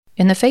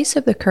In the face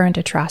of the current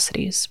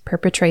atrocities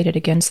perpetrated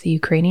against the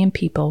Ukrainian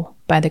people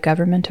by the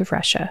government of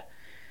Russia,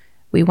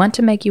 we want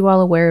to make you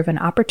all aware of an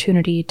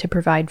opportunity to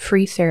provide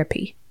free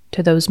therapy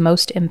to those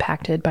most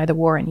impacted by the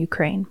war in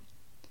Ukraine.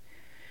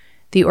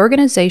 The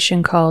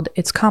organization called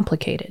It's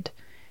Complicated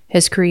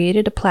has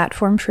created a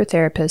platform for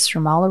therapists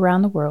from all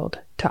around the world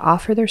to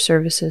offer their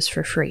services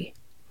for free.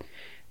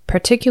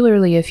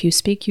 Particularly if you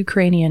speak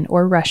Ukrainian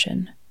or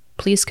Russian,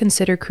 please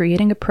consider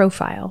creating a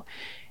profile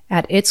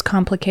at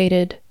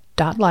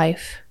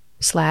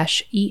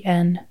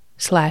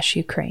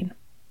itscomplicated.life/en/Ukraine.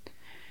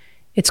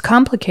 It's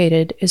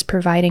Complicated is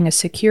providing a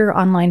secure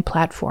online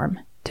platform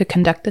to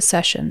conduct the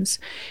sessions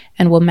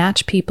and will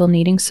match people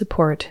needing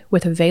support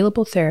with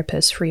available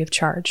therapists free of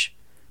charge.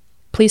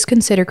 Please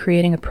consider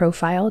creating a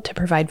profile to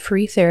provide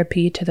free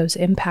therapy to those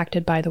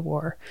impacted by the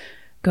war.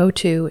 Go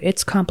to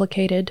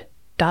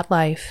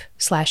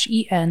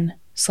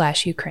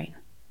itscomplicated.life/en/Ukraine.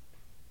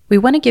 We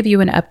want to give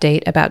you an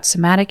update about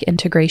somatic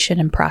integration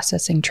and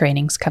processing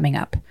trainings coming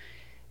up.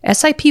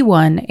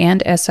 SIP1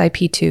 and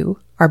SIP2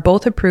 are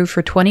both approved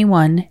for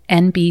 21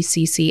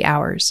 NBCC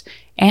hours,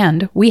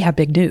 and we have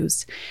big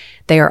news.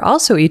 They are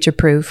also each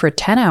approved for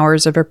 10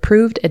 hours of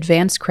approved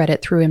advanced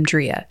credit through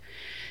EMDR.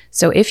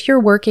 So if you're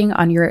working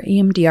on your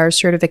EMDR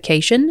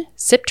certification,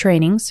 SIP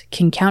trainings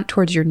can count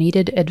towards your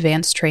needed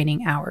advanced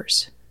training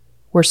hours.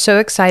 We're so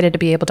excited to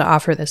be able to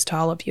offer this to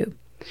all of you.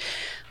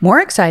 More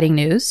exciting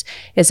news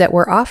is that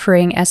we're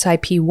offering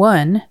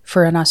SIP1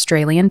 for an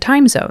Australian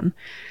time zone.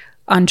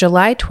 On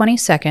July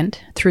 22nd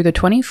through the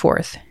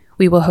 24th,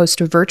 we will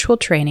host a virtual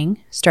training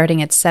starting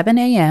at 7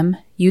 a.m.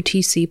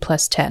 UTC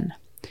plus 10.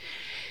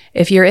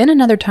 If you're in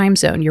another time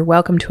zone, you're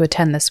welcome to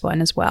attend this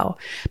one as well.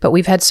 But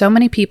we've had so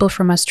many people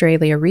from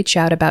Australia reach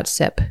out about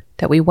SIP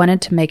that we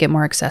wanted to make it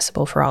more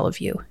accessible for all of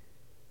you.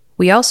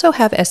 We also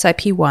have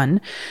SIP1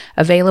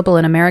 available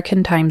in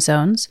American time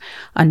zones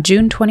on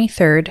June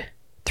 23rd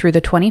through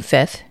the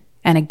 25th,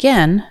 and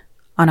again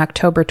on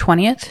October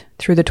 20th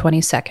through the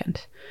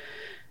 22nd.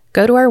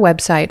 Go to our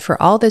website for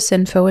all this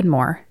info and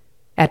more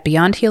at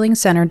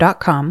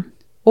beyondhealingcenter.com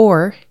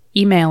or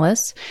email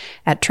us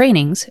at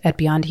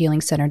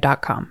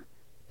trainings@beyondhealingcenter.com.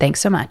 Thanks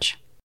so much.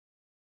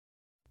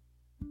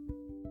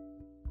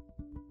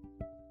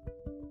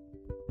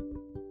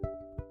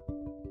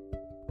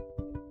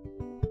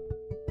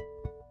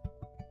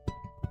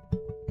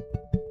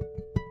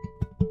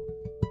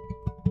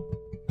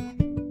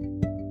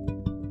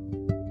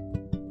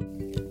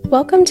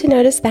 Welcome to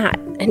Notice That,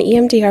 an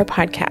EMDR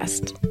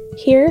podcast.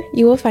 Here,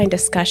 you will find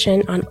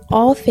discussion on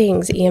all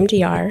things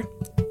EMDR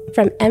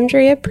from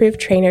EMDRI-approved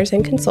trainers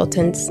and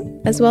consultants,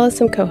 as well as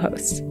some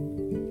co-hosts.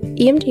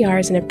 EMDR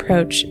is an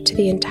approach to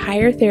the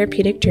entire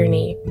therapeutic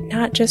journey,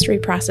 not just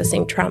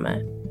reprocessing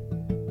trauma.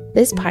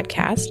 This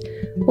podcast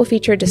will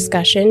feature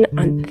discussion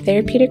on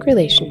therapeutic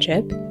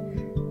relationship,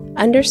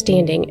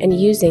 understanding and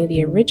using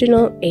the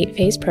original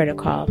 8-phase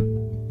protocol,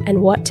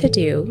 and what to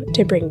do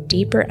to bring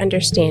deeper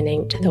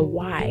understanding to the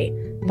why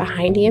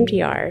behind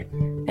EMDR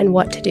and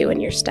what to do when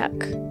you're stuck.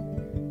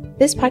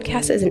 This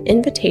podcast is an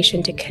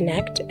invitation to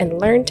connect and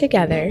learn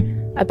together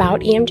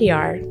about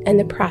EMDR and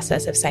the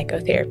process of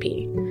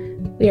psychotherapy.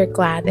 We are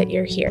glad that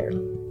you're here.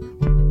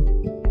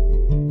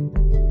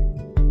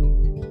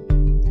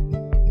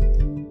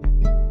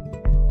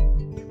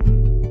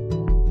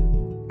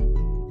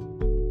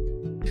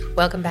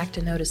 Welcome back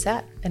to Notice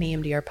That, an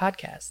EMDR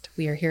podcast.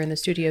 We are here in the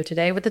studio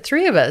today with the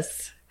three of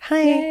us.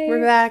 Hi, Yay.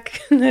 We're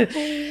back.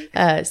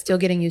 Hi. Still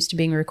getting used to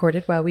being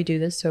recorded while we do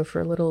this, so if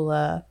we're a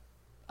little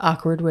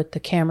awkward with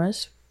the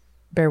cameras,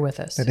 bear with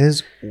us. It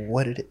is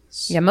what it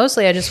is. Yeah,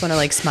 mostly I just want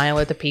to smile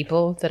at the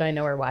people that I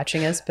know are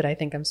watching us, but I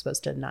think I'm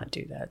supposed to not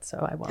do that,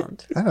 so I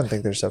won't. I don't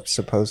think they're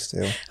supposed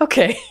to.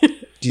 Okay.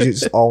 Do you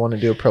just all want to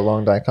do a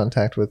prolonged eye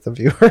contact with the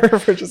viewer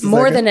for just a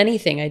More second? than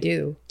anything, I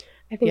do.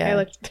 I think Yeah. I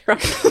looked at the wrong.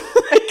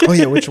 Oh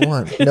yeah, which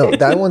one? No,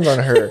 that one's on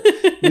her.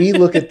 We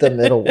look at the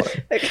middle one.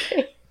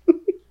 Okay.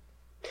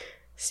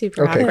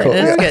 Super Okay, awkward. cool.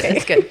 That's Yeah. good.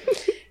 That's good.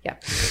 Yeah.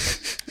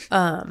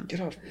 Get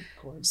off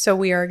record. So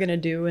we are going to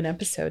do an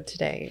episode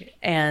today.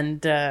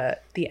 And the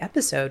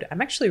episode,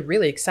 I'm actually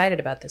really excited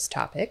about this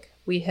topic.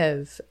 We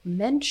have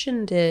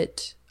mentioned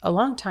it a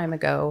long time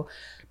ago,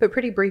 but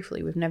pretty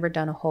briefly. We've never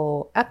done a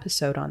whole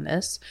episode on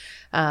this,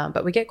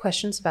 but we get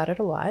questions about it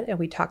a lot, and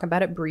we talk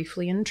about it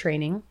briefly in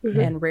training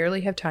and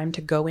rarely have time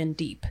to go in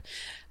deep.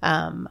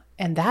 And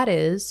that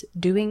is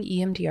doing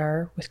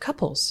EMDR with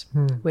couples,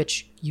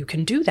 which you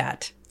can do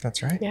that.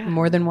 That's right. Yeah.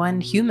 More than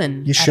one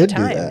human You at should a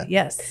do time. that.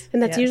 Yes.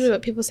 And that's Yes. usually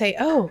what people say,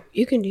 oh,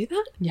 you can do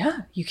that?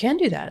 Yeah, you can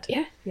do that.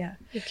 Yeah. Yeah.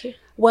 Okay.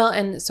 Well,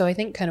 and so I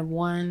think kind of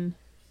one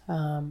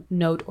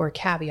note or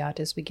caveat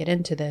as we get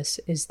into this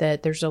is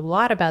that there's a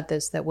lot about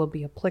this that will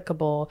be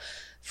applicable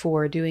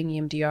for doing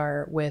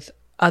EMDR with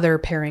other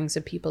pairings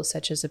of people,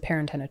 such as a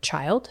parent and a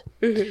child.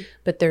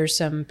 But there's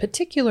some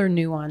particular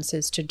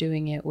nuances to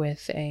doing it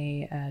with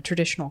a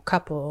traditional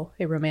couple,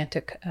 a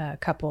romantic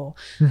couple.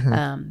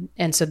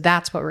 And so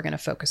that's what we're going to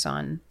focus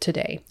on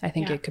today. I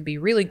think it could be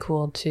really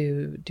cool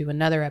to do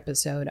another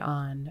episode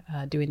on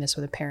doing this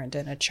with a parent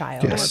and a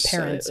child, or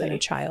parents and a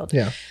child.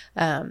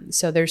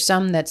 So there's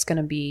some that's going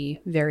to be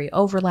very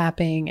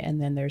overlapping, and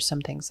then there's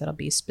some things that'll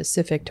be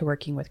specific to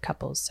working with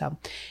couples. So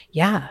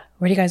where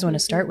do you guys want to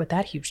start with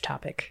that huge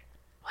topic?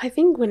 I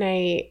think when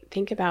I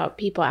think about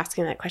people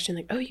asking that question,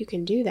 like, oh, you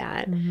can do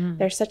that,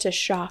 there's such a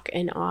shock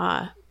and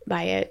awe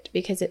by it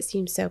because it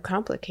seems so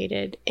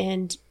complicated.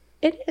 And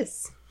it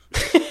is.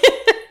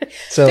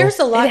 So there's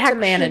a lot to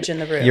manage in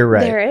the room. You're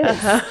right. There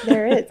is.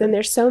 There is. And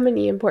there's so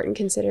many important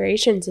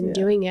considerations in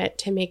doing it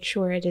to make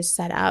sure it is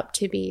set up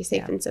to be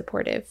safe and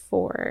supportive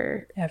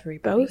for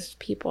both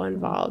people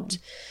involved.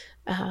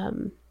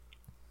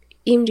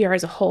 EMDR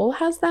as a whole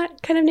has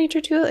that kind of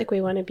nature to it. Like, we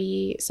want to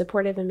be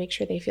supportive and make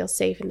sure they feel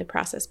safe in the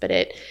process, but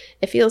it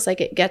feels like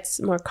it gets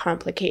more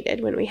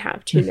complicated when we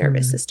have two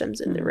nervous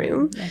systems in the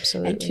room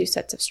and two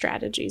sets of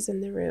strategies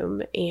in the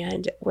room,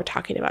 and we're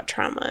talking about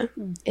trauma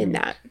in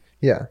that.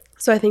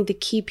 So I think the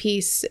key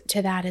piece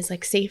to that is,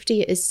 like,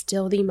 safety is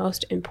still the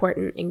most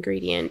important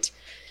ingredient,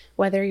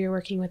 whether you're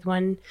working with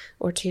 1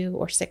 or 2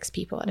 or 6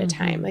 people at a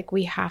time. Like,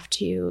 we have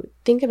to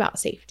think about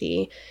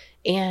safety.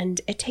 And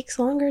it takes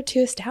longer to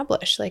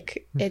establish.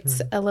 Like,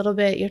 it's a little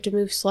bit, you have to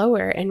move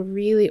slower and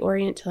really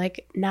orient to,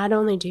 like, not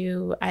only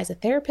do I as a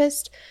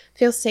therapist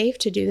feel safe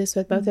to do this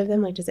with both of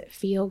them, like, does it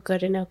feel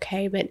good and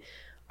okay, but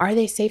are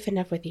they safe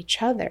enough with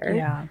each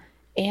other?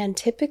 And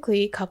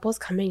typically couples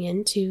coming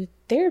into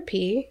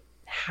therapy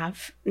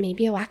have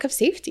maybe a lack of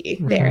safety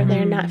there.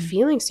 They're not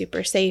feeling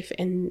super safe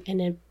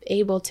and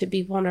able to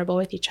be vulnerable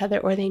with each other,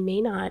 or they may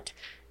not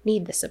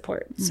need the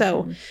support.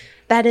 So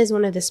that is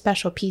one of the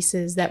special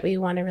pieces that we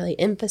want to really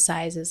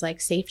emphasize, is, like,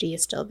 safety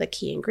is still the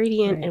key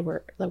ingredient, and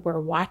we're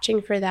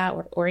watching for that.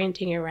 We're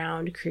orienting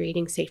around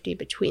creating safety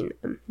between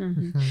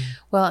them.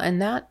 Well,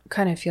 and that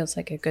kind of feels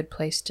like a good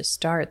place to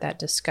start that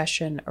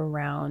discussion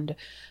around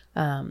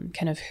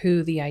kind of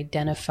who the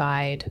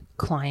identified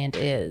client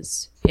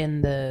is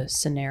in the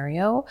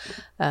scenario,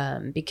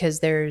 because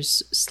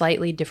there's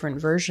slightly different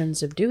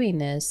versions of doing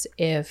this.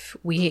 If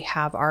we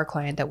have our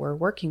client that we're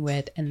working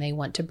with and they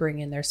want to bring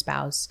in their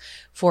spouse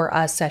for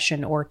a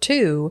session or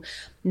 2,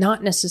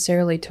 not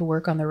necessarily to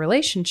work on the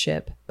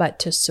relationship, but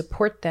to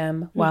support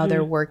them while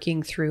they're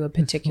working through a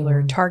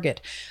particular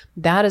target.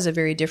 That is a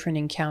very different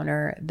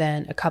encounter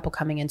than a couple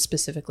coming in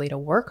specifically to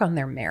work on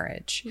their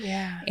marriage.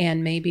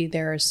 And maybe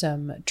there are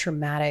some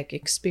traumatic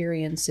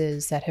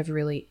experiences that have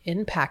really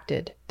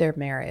impacted their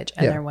marriage,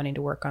 and they're wanting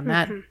to work on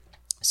that.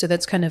 So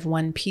that's kind of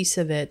one piece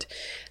of it,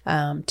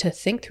 to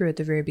think through at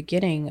the very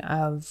beginning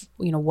of,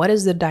 what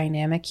is the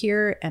dynamic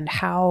here, and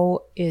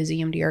how is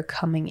EMDR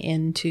coming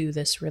into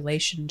this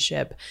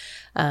relationship,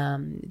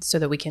 so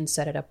that we can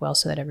set it up well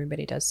so that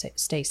everybody does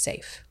stay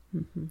safe.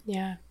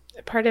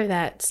 Part of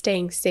that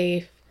staying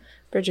safe,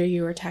 Bridger,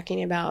 you were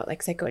talking about,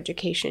 like,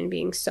 psychoeducation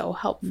being so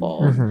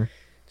helpful.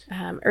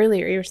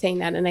 Earlier you were saying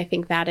that, and I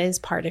think that is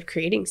part of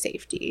creating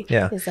safety,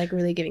 is, like,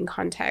 really giving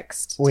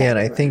context. And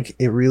I think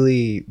it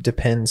really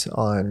depends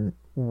on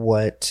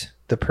what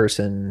the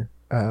person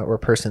or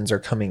persons are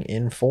coming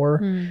in for,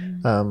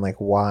 like,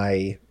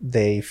 why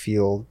they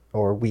feel,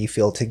 or we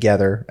feel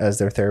together as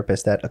their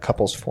therapist, that a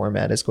couples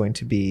format is going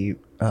to be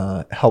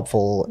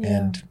helpful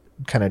and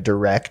kind of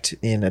direct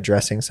in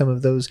addressing some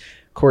of those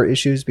core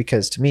issues.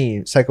 Because to me,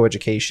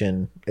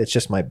 psychoeducation, it's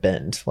just my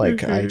bend.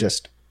 Like, I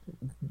just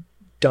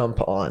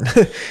dump on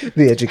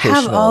the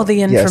educational. Have all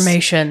the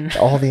information.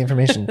 All the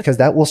information, because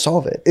that will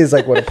solve it, is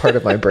like what a part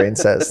of my brain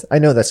says. I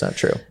know that's not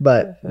true,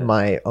 but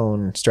my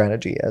own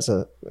strategy as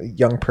a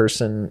young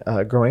person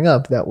growing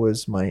up, that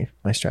was my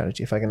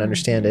strategy. If I can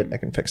understand it, I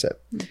can fix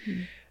it.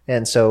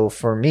 And so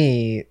for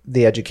me,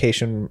 the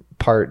education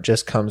part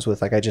just comes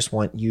with, like, I just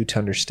want you to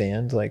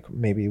understand, like,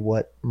 maybe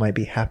what might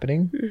be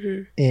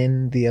happening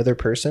in the other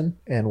person,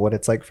 and what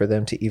it's like for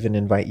them to even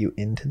invite you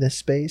into this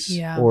space,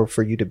 or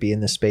for you to be in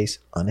this space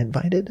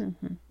uninvited,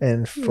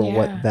 and for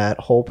what that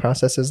whole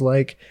process is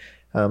like.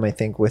 I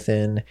think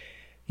within,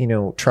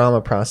 trauma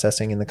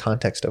processing in the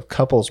context of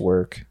couples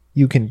work,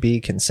 you can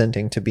be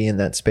consenting to be in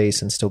that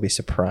space and still be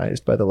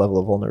surprised by the level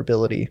of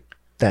vulnerability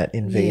that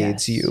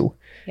invades you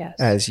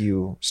as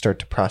you start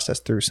to process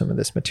through some of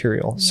this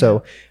material.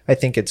 So I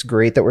think it's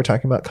great that we're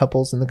talking about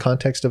couples in the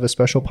context of a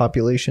special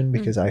population,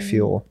 because I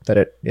feel that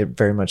it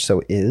very much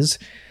so is,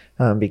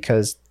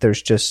 because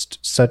there's just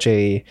such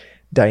a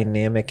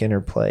dynamic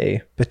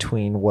interplay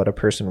between what a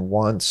person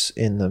wants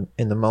in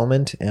the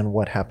moment and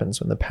what happens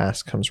when the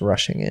past comes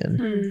rushing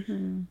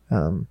in.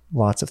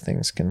 Lots of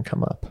things can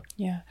come up.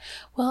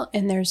 Well,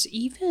 and there's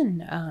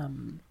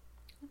even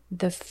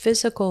the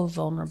physical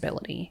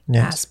vulnerability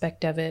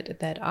aspect of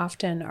it that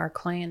often our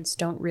clients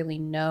don't really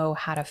know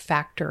how to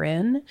factor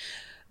in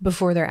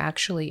before they're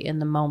actually in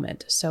the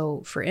moment.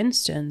 So, for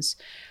instance,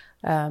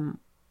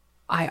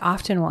 I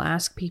often will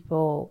ask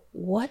people,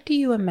 what do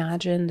you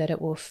imagine that it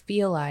will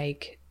feel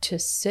like to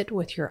sit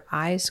with your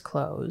eyes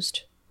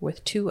closed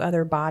with two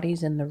other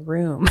bodies in the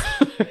room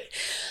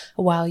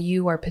while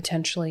you are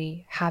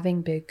potentially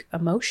having big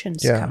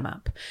emotions come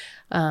up?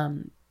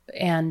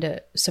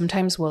 And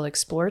sometimes we'll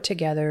explore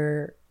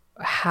together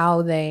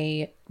how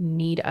they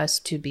need us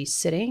to be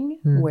sitting,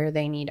 where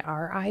they need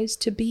our eyes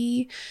to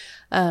be,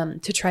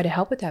 to try to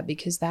help with that,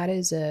 because that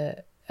is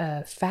a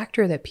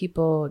factor that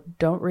people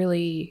don't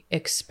really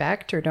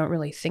expect or don't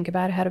really think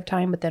about ahead of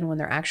time. But then when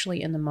they're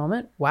actually in the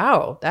moment,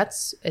 wow,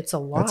 it's a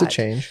lot. That's a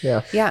change.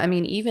 Yeah. Yeah. I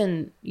mean,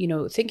 even,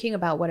 thinking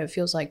about what it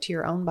feels like to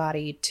your own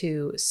body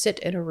to sit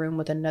in a room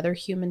with another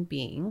human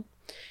being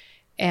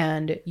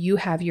and you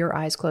have your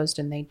eyes closed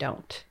and they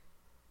don't.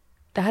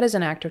 That is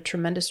an act of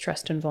tremendous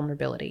trust and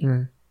vulnerability.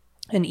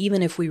 And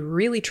even if we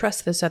really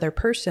trust this other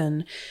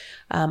person,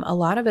 a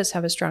lot of us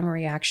have a strong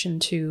reaction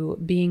to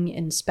being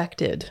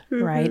inspected,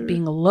 right?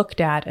 Being looked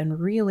at and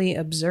really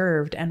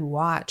observed and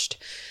watched.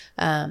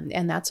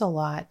 And that's a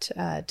lot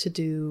to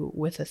do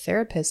with a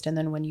therapist. And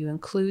then when you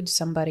include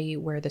somebody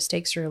where the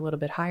stakes are a little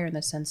bit higher in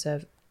the sense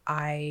of,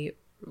 I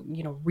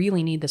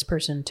really need this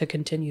person to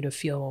continue to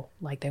feel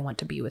like they want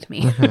to be with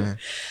me.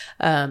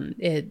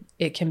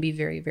 It can be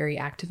very, very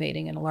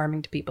activating and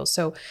alarming to people.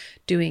 So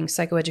doing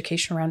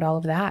psychoeducation around all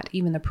of that,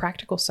 even the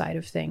practical side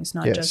of things,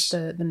 not just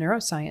the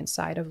neuroscience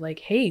side of like,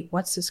 hey,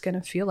 what's this going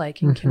to feel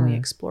like? And can we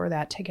explore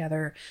that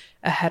together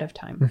ahead of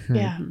time?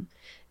 Yeah.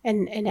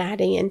 And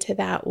adding into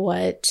that,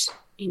 what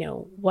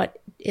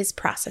is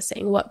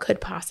processing, what could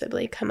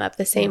possibly come up,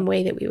 the same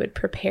way that we would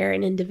prepare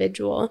an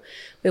individual.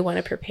 We want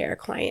to prepare a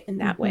client in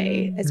that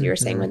way. As you were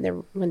saying,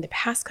 when the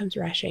past comes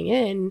rushing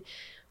in,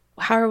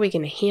 how are we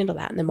going to handle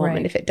that in the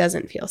moment if it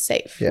doesn't feel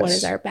safe? What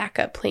is our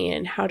backup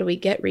plan? How do we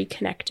get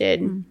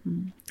reconnected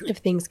if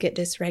things get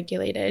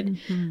dysregulated?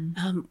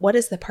 What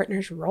is the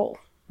partner's role?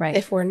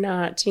 If we're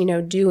not,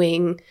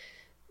 doing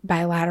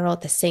bilateral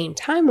at the same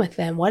time with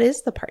them, what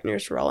is the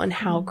partner's role and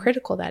how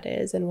critical that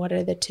is, and what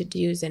are the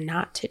to-dos and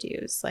not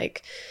to-dos?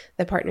 Like,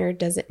 the partner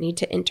doesn't need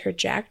to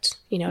interject.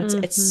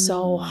 It's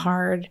so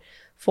hard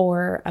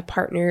for a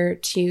partner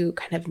to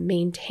kind of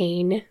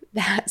maintain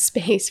that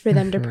space for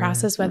them to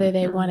process whether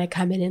they want to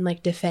come in and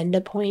like defend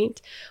a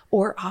point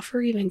or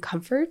offer even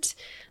comfort.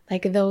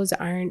 Like, those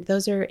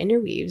are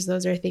interweaves.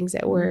 Those are things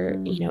that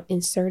we're,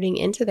 inserting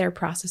into their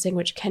processing,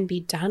 which can be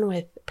done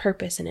with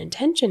purpose and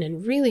intention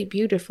and really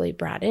beautifully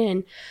brought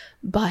in,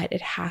 but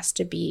it has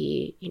to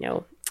be,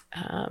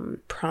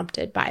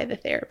 prompted by the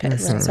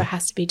therapist. So it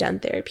has to be done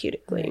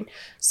therapeutically.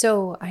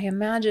 So I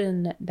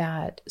imagine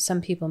that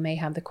some people may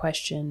have the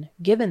question,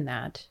 given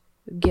that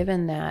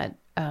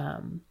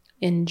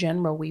in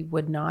general, we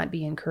would not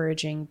be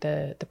encouraging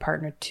the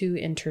partner to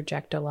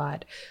interject a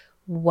lot.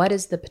 What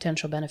is the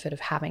potential benefit of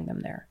having them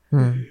there?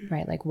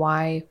 Right? Like,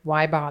 why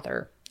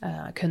bother?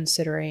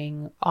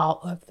 Considering all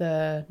of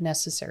the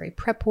necessary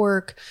prep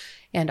work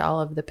and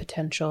all of the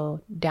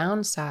potential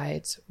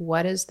downsides,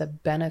 what is the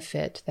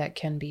benefit that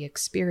can be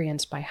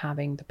experienced by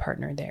having the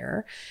partner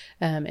there?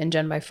 And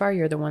Jen, by far,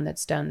 you're the one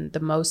that's done the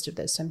most of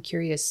this. I'm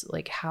curious,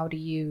 like, how do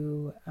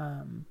you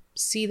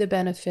see the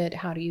benefit?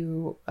 How do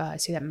you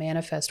see that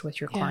manifest with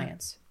your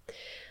clients?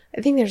 I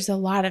think there's a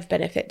lot of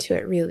benefit to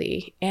it,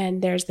 really.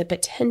 And there's the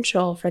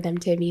potential for them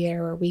to be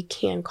there where we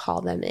can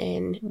call them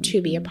in to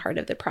be a part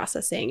of the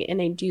processing.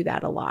 And I do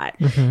that a lot.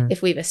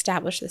 If we've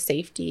established the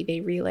safety,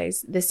 they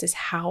realize this is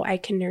how I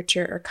can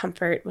nurture or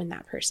comfort when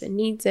that person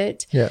needs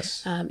it.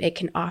 Yes. It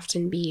can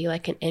often be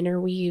like an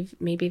interweave.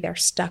 Maybe they're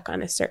stuck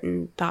on a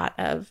certain thought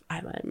of,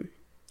 I'm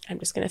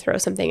just going to throw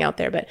something out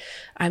there, but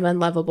I'm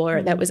unlovable,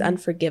 or that was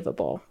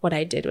unforgivable. What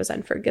I did was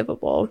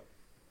unforgivable.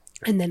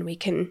 And then we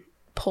can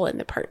pull in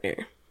the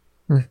partner.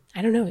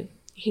 I don't know.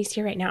 He's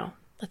here right now.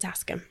 Let's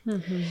ask him.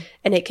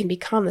 And it can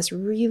become this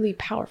really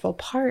powerful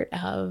part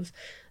of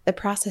the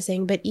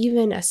processing. But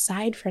even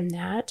aside from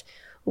that,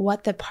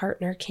 what the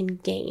partner can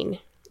gain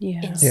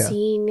in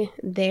seeing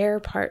their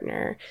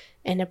partner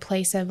in a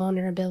place of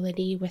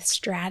vulnerability with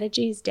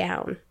strategies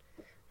down,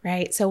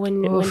 right? So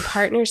when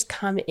partners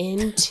come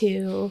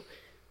into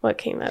what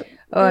came up.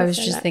 I was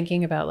just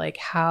thinking about like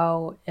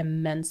how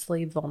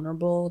immensely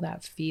vulnerable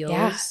that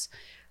feels.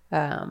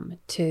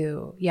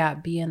 To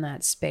be in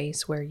that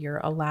space where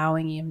you're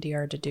allowing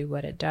EMDR to do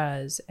what it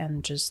does,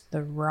 and just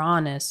the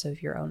rawness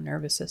of your own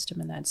nervous system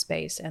in that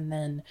space, and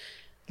then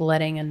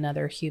letting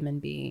another human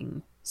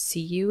being see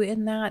you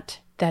in that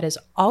is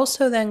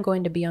also then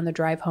going to be on the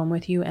drive home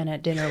with you and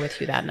at dinner with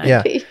you that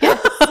night.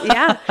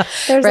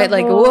 There's right,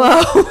 like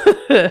whoa.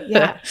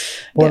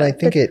 Well, I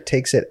think it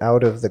takes it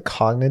out of the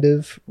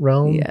cognitive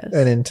realm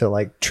and into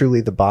like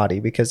truly the body,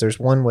 because there's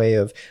one way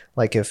of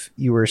like, if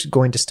you were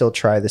going to still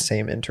try the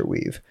same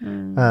interweave,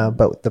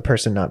 but the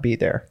person not be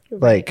there,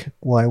 like,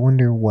 well, I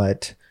wonder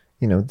what,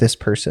 this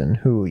person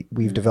who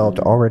we've developed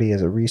already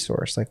as a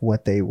resource, like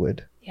what they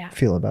would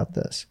feel about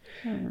this.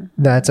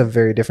 That's a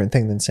very different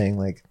thing than saying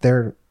like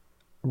they're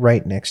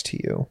right next to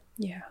you.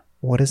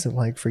 what is it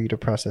like for you to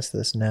process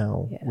this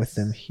now with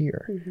them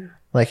here? Mm-hmm.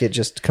 Like, it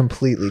just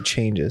completely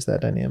changes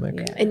that dynamic.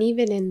 Yeah. And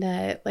even in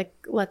the, like,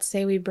 let's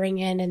say we bring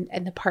in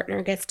and the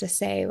partner gets to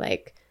say,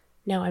 like,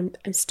 no,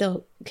 I'm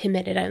still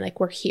committed. I'm like,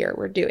 we're here,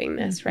 we're doing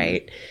this,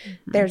 right?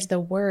 Mm-hmm. There's the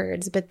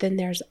words, but then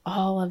there's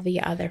all of the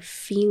other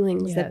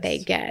feelings that they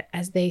get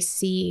as they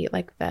see,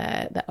 like,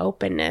 the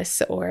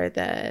openness or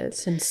the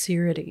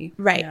sincerity.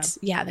 Right.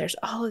 Yeah. There's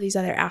all of these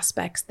other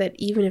aspects that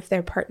even if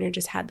their partner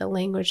just had the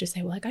language to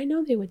say, well, like, I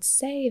know they would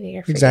say they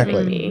are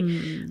forgiving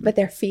me, but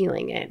they're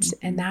feeling it.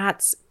 And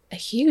that's a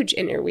huge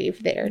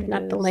interweave there,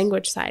 not the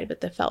language side,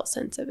 but the felt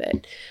sense of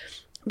it.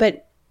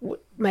 But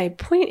my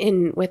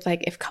point with,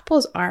 like, if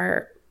couples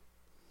are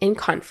in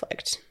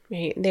conflict,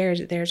 right,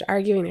 there's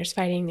arguing, there's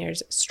fighting,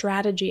 there's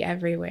strategy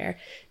everywhere,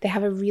 they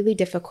have a really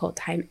difficult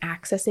time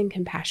accessing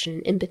compassion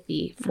and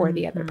empathy for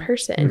the other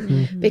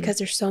person because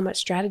there's so much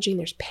strategy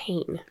and there's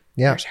pain,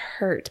 there's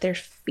hurt, there's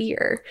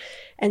fear.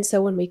 And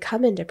so when we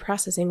come into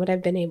processing, what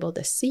I've been able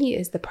to see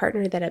is the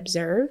partner that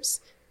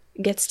observes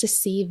gets to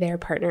see their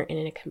partner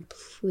in a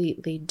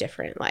completely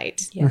different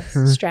light. Yes.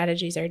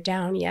 Strategies are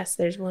down. Yes,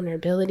 there's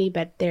vulnerability,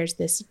 but there's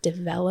this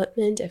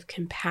development of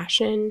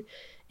compassion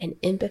and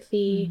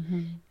empathy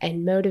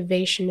and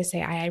motivation to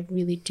say, I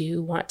really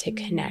do want to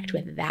connect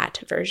with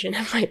that version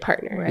of my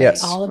partner. Right.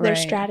 Yes. All of their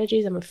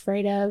strategies I'm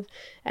afraid of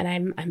and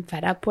I'm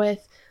fed up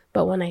with.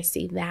 But when I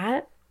see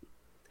that,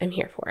 I'm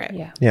here for it.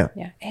 Yeah.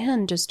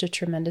 And just a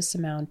tremendous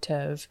amount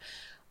of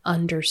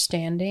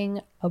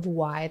understanding of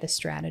why the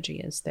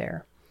strategy is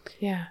there.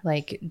 Yeah.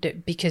 Like,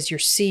 because you're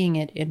seeing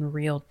it in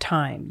real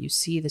time. You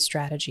see the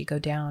strategy go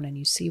down and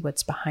you see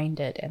what's behind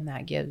it. And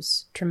that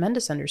gives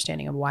tremendous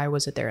understanding of why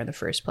was it there in the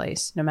first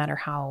place, no matter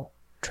how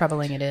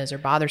troubling it is or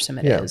bothersome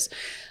it is.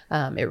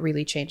 It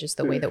really changes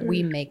the way that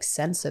we make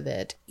sense of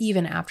it,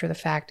 even after the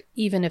fact,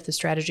 even if the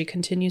strategy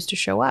continues to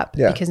show up.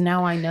 Because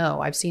now I know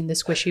I've seen the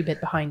squishy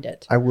bit behind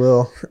it. I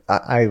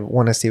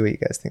want to see what you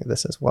guys think of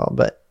this as well.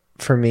 But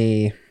for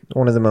me,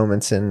 one of the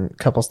moments in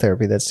couples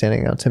therapy that's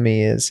standing out to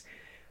me is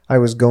I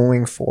was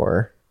going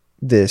for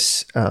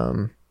this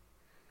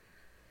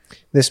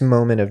this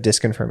moment of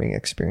disconfirming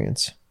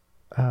experience.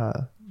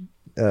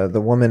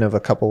 The woman of a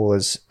couple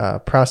was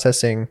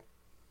processing,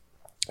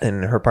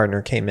 and her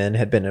partner came in,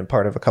 had been a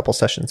part of a couple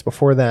sessions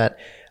before that,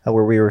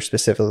 where we were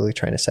specifically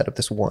trying to set up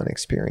this one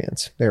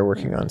experience. They were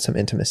working on some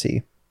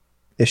intimacy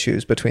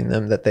issues between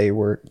them that they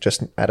were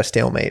just at a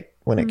stalemate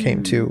when it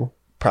came to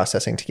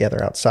processing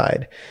together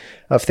outside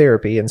of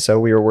therapy. And so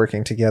we were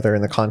working together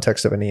in the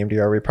context of an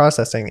EMDR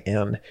reprocessing,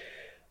 and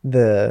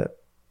the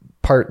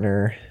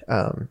partner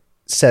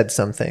said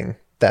something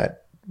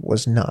that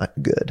was not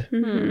good.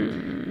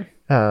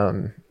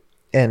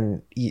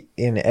 And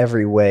in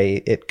every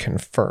way, it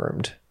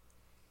confirmed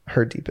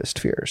her deepest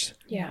fears.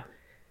 Yeah.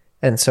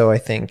 And so I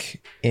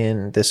think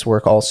in this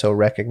work, also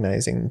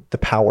recognizing the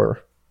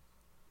power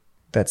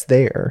that's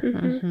there.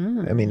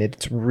 I mean,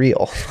 it's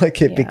real.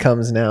 Like, it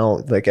becomes now,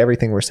 like,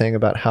 everything we're saying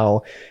about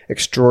how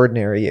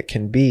extraordinary it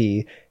can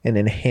be in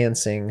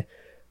enhancing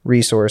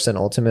resource and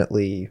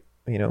ultimately,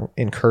 you know,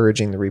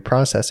 encouraging the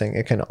reprocessing.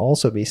 It can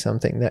also be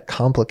something that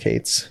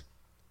complicates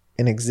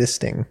an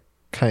existing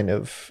kind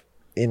of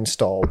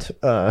installed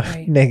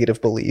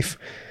negative belief.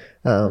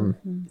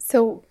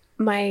 So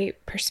my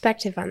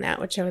perspective on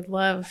that, which I would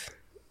love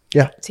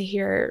to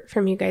hear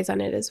from you guys on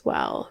it as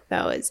well,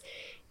 though, is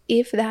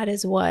if that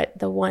is what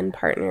the one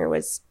partner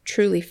was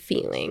truly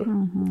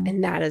feeling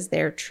and that is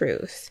their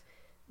truth,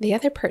 the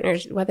other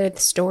partners, whether the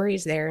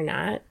story's there or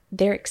not,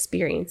 they're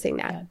experiencing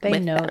that. They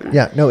know them. that.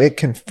 Yeah, no, it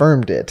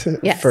confirmed it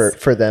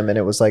for them. And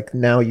it was like,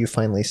 now you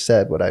finally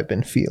said what I've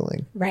been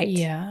feeling. Right.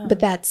 Yeah.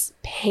 But that's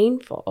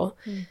painful,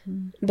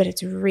 but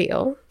it's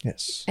real.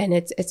 Yes. And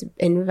it's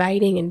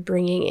inviting and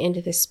bringing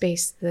into the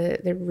space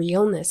the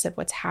realness of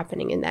what's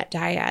happening in that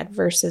dyad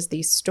versus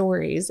these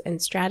stories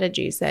and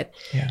strategies that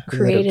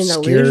create an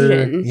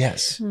illusion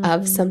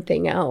of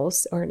something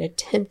else, or an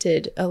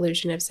attempted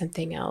illusion of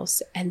something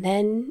else. And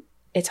then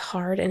it's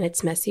hard and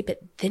it's messy, but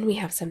then we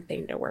have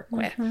something to work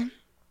with.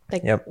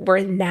 Like, we're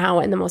now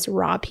in the most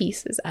raw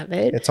pieces of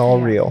it. It's all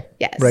real.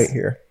 Yes. Right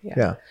here.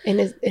 Yeah.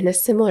 In a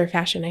similar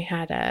fashion, I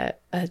had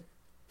a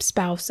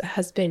spouse, a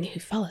husband who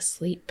fell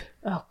asleep.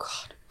 Oh,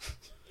 God.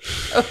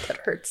 Oh, that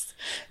hurts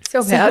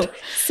so bad.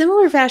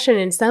 Similar fashion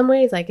in some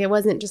ways. Like, it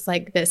wasn't just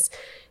like this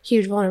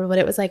huge vulnerable, but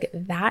it was like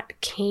that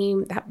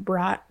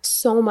brought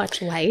so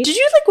much light. Did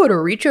you like want to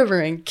reach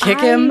over and kick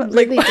him? I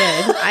really did.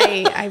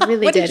 I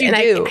really what did. You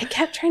do? I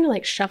kept trying to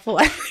like shuffle,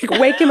 like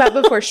wake him up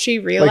before she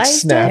realized.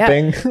 Like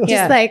snapping. It.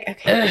 Just like,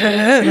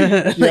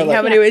 okay. Like,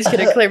 how many ways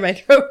can I clear my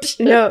throat?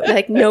 No,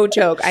 like, no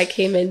joke. I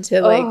came into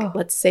like,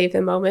 let's save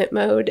the moment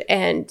mode,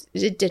 and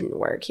it didn't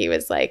work. He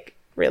was like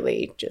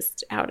really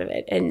just out of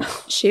it, and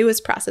she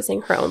was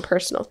processing her own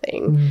personal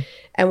thing.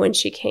 And when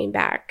she came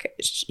back,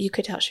 you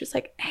could tell she was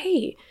like,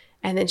 hey.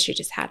 And then she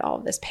just had all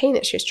of this pain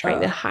that she was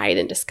trying to hide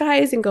and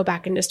disguise and go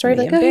back into story,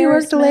 like, oh, you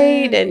worked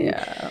late, and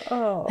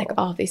like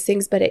all of these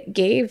things. But it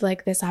gave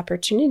like this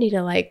opportunity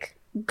to like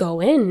go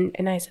in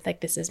and I said,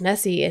 like, this is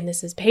messy and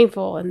this is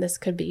painful and this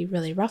could be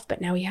really rough,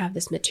 but now we have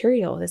this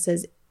material. This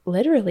is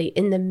literally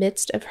in the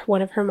midst of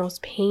one of her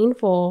most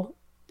painful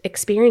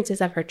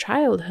experiences of her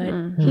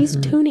childhood. He's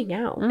tuning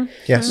out.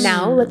 Yes.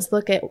 Now let's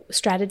look at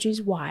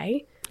strategies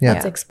why. Yeah.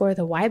 Let's explore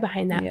the why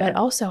behind that, but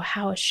also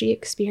how is she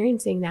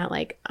experiencing that?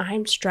 Like,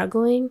 I'm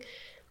struggling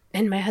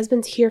and my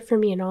husband's here for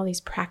me in all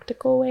these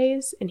practical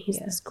ways, and he's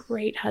this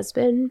great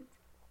husband.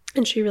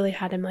 And she really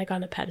had him like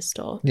on a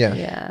pedestal. Yeah.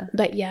 Yeah.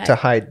 But yet To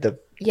hide the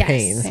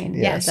pain.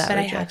 Yes, that but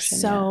I have rejection,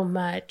 so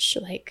much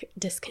like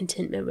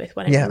discontentment with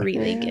what I'm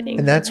really getting.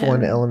 And that's from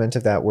one him. element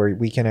of that where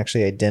we can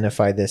actually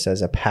identify this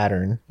as a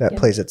pattern that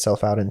plays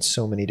itself out in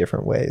so many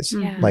different ways.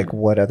 Yeah. Like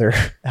what other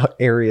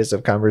areas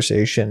of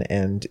conversation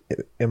and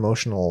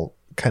emotional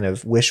kind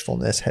of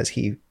wishfulness has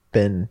he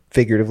been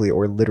figuratively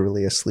or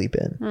literally asleep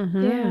in?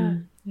 Yeah.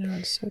 Yeah,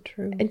 it's so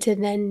true. And to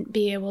then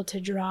be able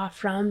to draw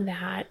from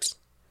that,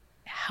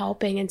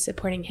 helping and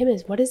supporting him,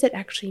 is what does it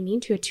actually mean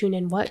to attune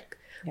in? Like,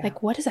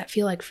 what does that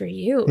feel like for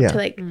you to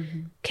like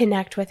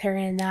connect with her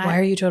in that? Why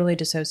are you totally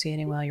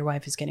dissociating while your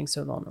wife is getting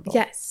so vulnerable?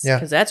 Yes. Yeah.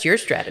 Because that's your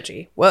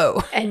strategy.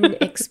 Whoa. And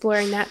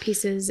exploring that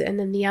pieces. And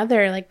then the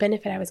other like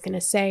benefit I was going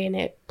to say, and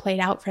it played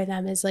out for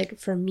them, is like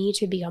for me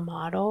to be a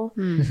model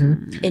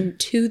and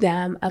to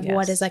them of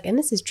what is like, and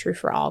this is true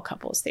for all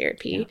couples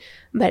therapy,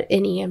 but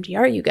in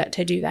EMDR, you get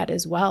to do that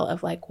as well,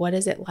 of like, what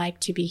is it like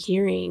to be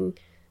hearing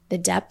the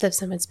depth of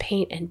someone's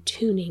pain and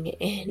tuning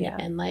in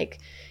and like,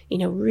 you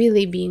know,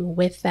 really being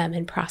with them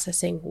and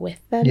processing with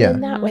them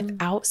in that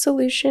without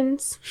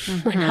solutions.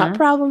 We're not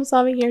problem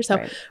solving here.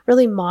 So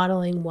really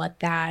modeling what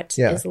that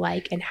is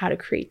like and how to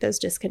create those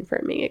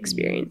disconfirming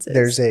experiences.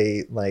 There's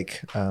a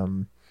like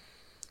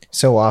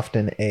so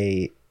often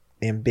a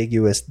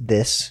ambiguous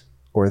this,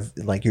 or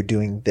like you're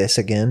doing this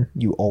again,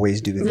 you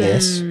always do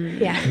this.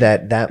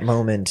 That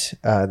moment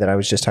that I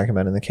was just talking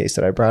about in the case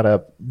that I brought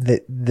up,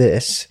 that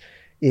this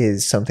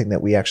is something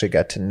that we actually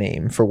got to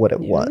name for what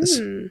it was.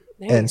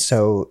 Nice. And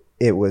so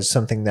it was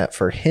something that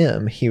for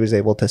him, he was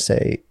able to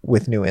say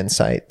with new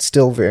insight,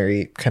 still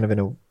very kind of in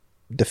a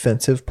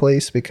defensive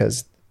place,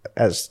 because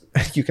as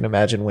you can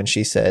imagine, when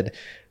she said,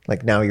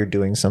 like, now you're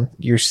doing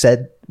you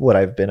said what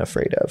I've been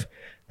afraid of,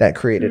 that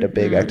created a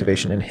big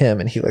activation in him.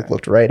 And he like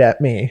looked right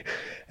at me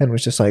and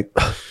was just like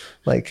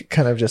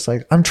kind of just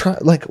like, I'm trying,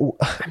 like,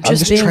 I'm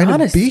just trying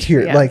honest. To be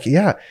here. Yeah. Like,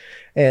 yeah.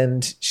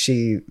 And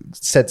she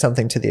said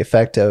something to the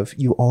effect of,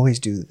 you always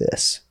do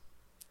this.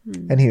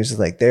 And he was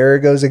like, there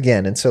it goes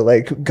again. And so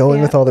like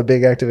going with all the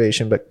big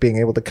activation, but being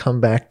able to come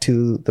back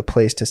to the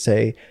place to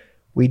say,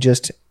 we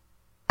just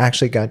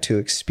actually got to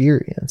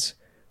experience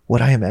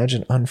what I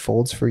imagine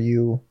unfolds for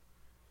you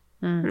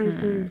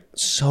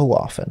so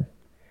often.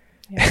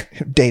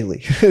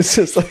 Daily. It's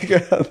just like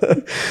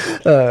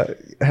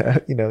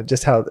you know,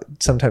 just how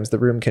sometimes the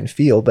room can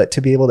feel, but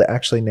to be able to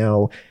actually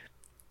now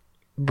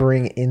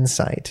bring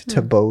insight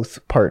to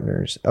both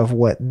partners of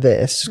what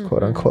this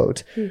quote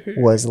unquote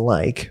was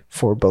like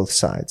for both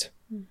sides,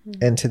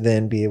 and to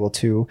then be able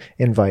to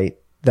invite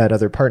that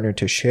other partner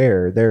to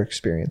share their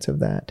experience of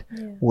that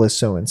was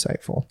so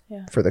insightful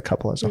for the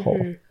couple as a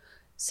whole.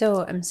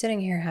 So I'm sitting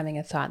here having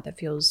a thought that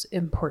feels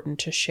important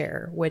to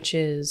share, which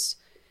is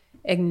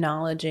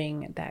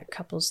acknowledging that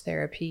couples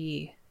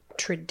therapy,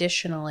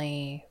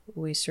 traditionally,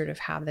 we sort of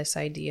have this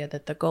idea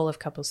that the goal of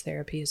couples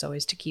therapy is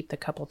always to keep the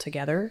couple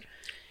together.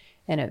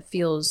 And it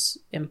feels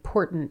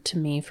important to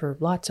me, for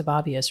lots of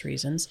obvious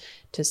reasons,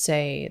 to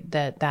say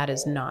that that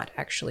is not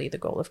actually the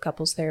goal of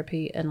couples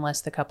therapy,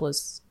 unless the couple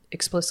is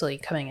explicitly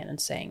coming in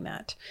and saying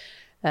that.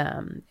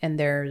 And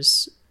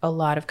there's a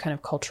lot of kind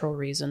of cultural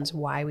reasons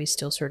why we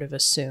still sort of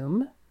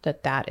assume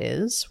that that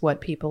is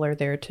what people are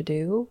there to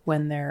do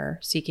when they're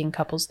seeking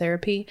couples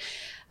therapy.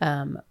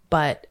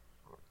 But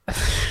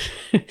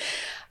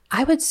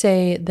I would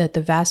say that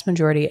the vast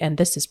majority, and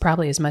this is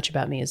probably as much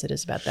about me as it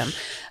is about them,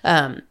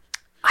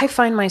 I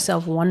find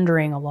myself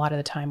wondering a lot of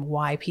the time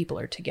why people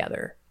are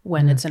together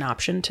when it's an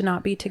option to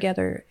not be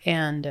together.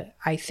 And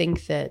I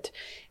think that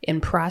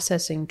in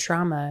processing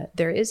trauma,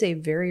 there is a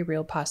very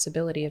real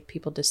possibility of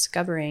people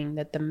discovering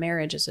that the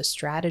marriage is a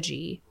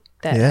strategy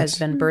that has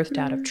been birthed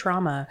out of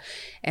trauma,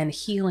 and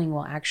healing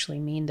will actually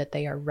mean that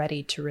they are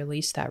ready to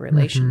release that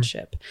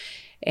relationship.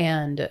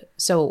 And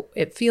so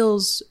it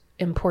feels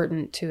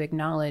important to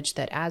acknowledge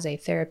that as a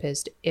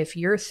therapist, if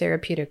your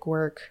therapeutic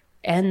work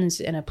ends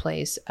in a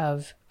place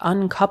of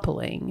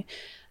uncoupling,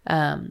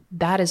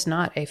 that is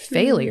not a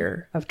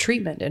failure of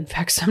treatment. In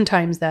fact,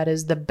 sometimes that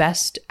is the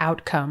best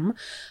outcome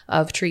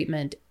of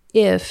treatment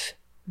if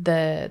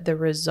the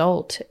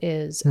result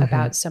is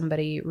about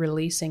somebody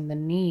releasing the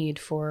need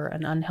for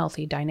an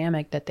unhealthy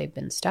dynamic that they've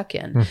been stuck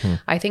in.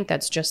 I think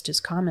that's just as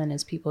common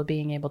as people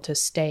being able to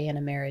stay in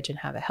a marriage and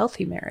have a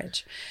healthy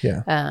marriage.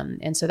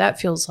 And so that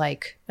feels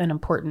like an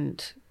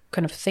important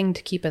kind of thing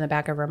to keep in the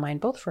back of our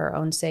mind, both for our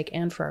own sake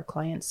and for our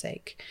client's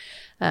sake,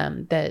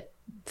 that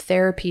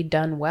therapy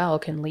done well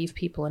can leave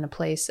people in a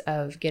place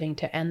of getting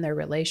to end their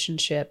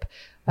relationship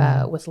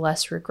with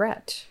less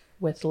regret.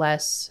 with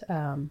less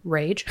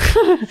rage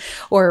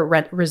or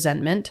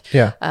resentment.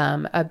 Yeah.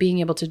 Being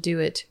able to do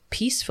it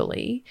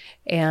peacefully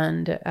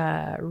and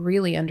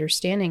really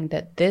understanding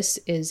that this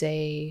is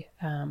a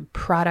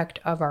product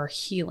of our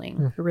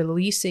healing.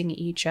 Releasing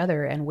each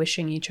other and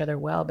wishing each other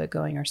well, but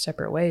going our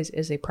separate ways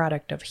is a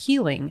product of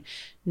healing,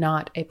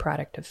 not a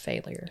product of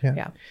failure.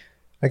 Yeah.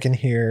 I can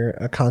hear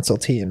a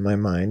consultee in my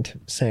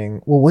mind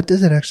saying, well, what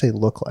does it actually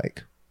look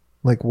like?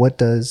 Like, what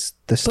does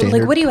the standard... But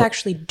like, what do you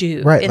actually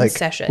do in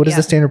session? What does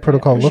the standard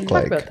protocol look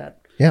like? Talk about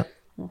that. Yeah.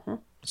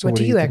 So what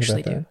do you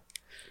actually do?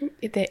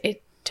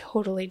 It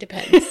totally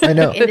depends. I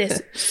know. It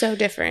is so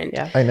different.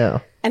 Yeah. I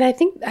know. And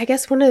I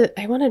guess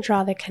I want to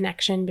draw the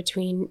connection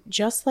between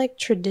just like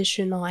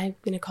traditional, I'm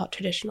going to call it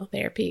traditional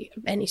therapy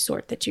of any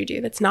sort that you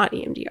do that's not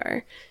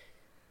EMDR.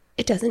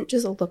 It doesn't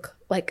just look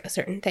like a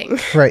certain thing.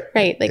 Right.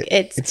 Right. Like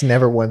it's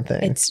never one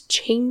thing. It's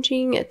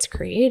changing. It's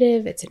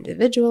creative. It's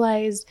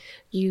individualized.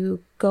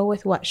 You go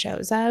with what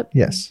shows up.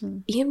 Yes.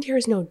 EMDR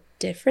is no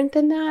different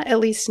than that, at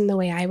least in the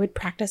way I would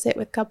practice it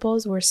with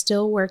couples. We're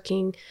still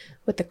working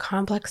with the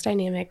complex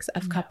dynamics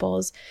of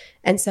couples.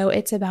 And so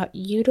it's about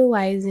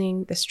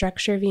utilizing the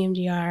structure of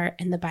EMDR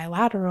and the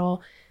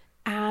bilateral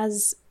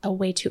as a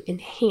way to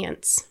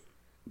enhance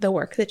the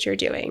work that you're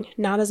doing,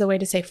 not as a way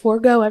to say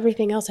forego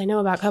everything else I know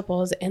about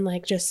couples and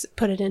like just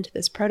put it into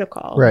this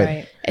protocol.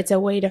 Right. It's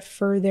a way to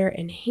further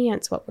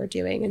enhance what we're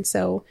doing. And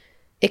so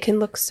it can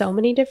look so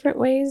many different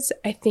ways.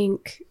 I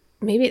think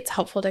maybe it's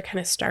helpful to kind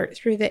of start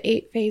through the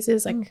 8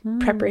 phases, like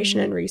preparation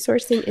and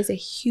resourcing is a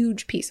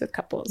huge piece with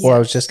couples. Well, I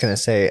was just going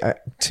to say,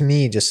 to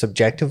me, just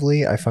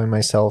subjectively, I find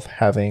myself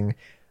having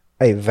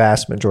a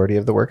vast majority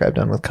of the work I've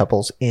done with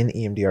couples in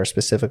EMDR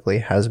specifically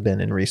has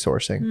been in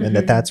resourcing, and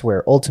that's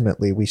where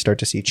ultimately we start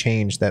to see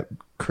change that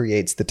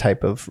creates the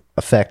type of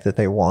effect that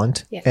they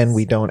want. Yes. And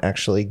we don't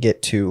actually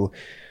get to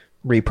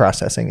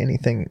reprocessing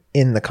anything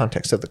in the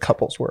context of the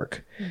couple's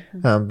work.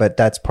 But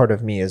that's part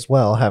of me as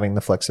well, having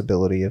the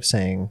flexibility of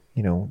saying,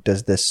 you know,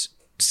 does this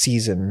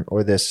season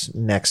or this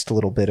next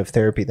little bit of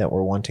therapy that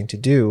we're wanting to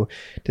do,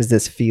 does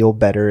this feel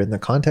better in the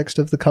context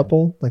of the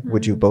couple? Like,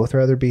 would you both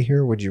rather be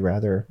here? Would you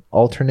rather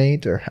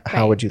alternate, or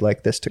how would you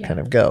like this to kind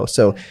of go?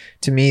 So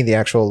to me, the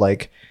actual,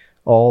 like,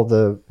 all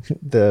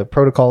the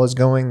protocol is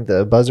going,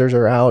 the buzzers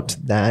are out,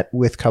 that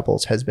with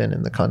couples has been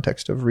in the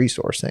context of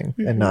resourcing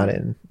and not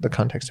in the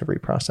context of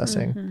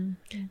reprocessing.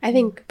 I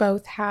think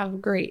both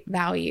have great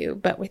value,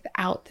 but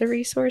without the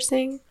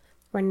resourcing,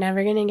 we're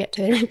never going to get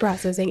to the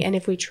reprocessing. And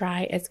if we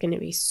try, it's going to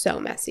be so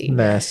messy.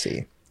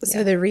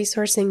 So the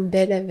resourcing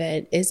bit of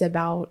it is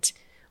about,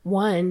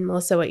 one,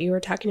 Melissa, what you were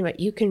talking about,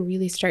 you can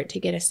really start to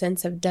get a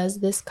sense of,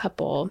 does this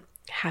couple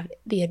have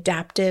the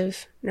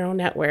adaptive neural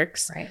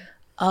networks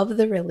of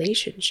the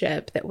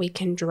relationship that we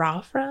can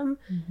draw from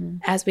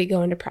as we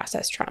go into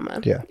process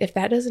trauma? If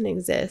that doesn't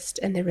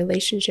exist and the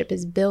relationship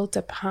is built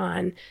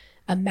upon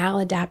a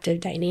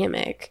maladaptive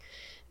dynamic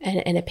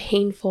and a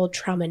painful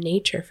trauma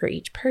nature for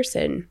each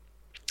person,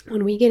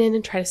 when we get in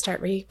and try to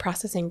start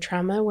reprocessing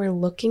trauma, we're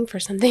looking for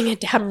something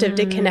adaptive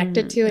to connect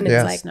it to, and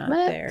it's like, not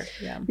there.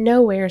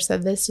 Nowhere. So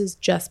this is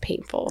just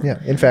painful.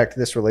 In fact,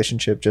 this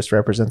relationship just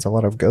represents a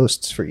lot of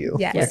ghosts for you.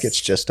 Yes. Like, it's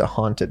just a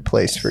haunted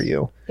place for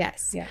you.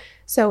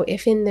 So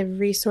if in the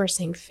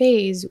resourcing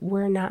phase,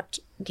 we're not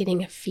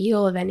getting a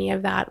feel of any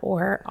of that,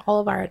 or all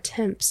of our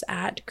attempts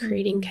at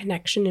creating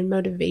connection and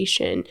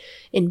motivation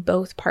in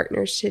both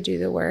partners to do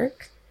the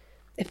work,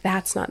 if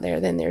that's not there,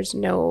 then there's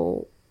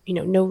no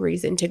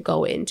reason to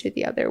go into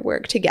the other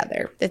work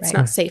together. It's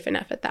not safe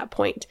enough at that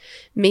point.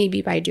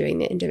 Maybe by doing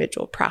the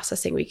individual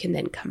processing, we can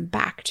then come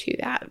back to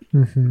that,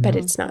 but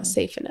it's not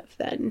safe enough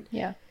then.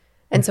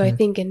 And so I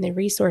think in the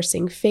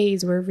resourcing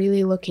phase, we're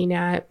really looking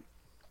at,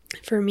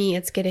 for me,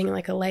 it's getting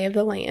like a lay of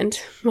the land.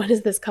 What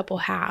does this couple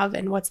have,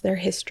 and what's their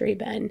history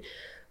been?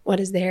 What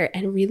is there?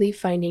 And really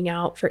finding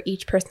out for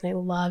each person. I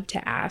love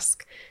to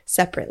ask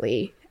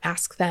separately,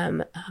 ask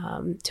them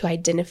to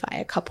identify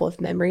a couple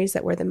of memories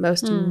that were the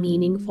most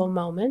meaningful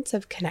moments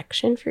of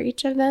connection for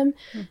each of them,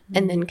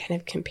 and then kind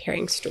of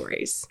comparing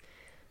stories.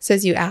 So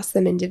as you ask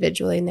them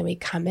individually, and then we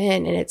come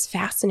in, and it's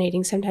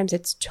fascinating. Sometimes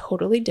it's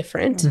totally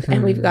different.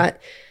 And we've got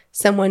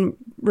someone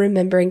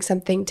remembering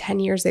something 10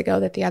 years ago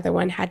that the other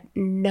one had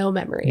no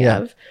memory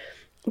of.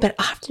 But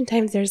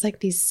oftentimes there's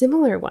like these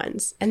similar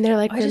ones, and they're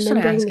like, I just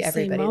want to ask the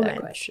everybody same that moment.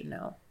 question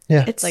now.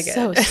 It's like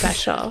so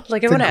special.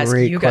 Like, I want to ask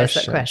you guys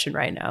that question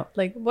right now.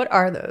 Like, what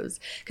are those?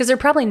 Because they're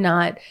probably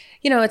not,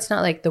 it's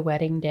not like the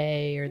wedding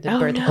day or the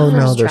birth of the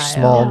first they're child.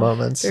 small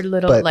moments. They're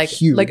little, but like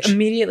huge. Like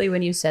immediately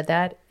when you said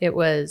that, it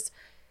was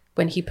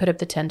when he put up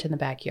the tent in the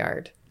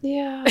backyard.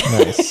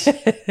 Nice.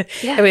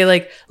 And we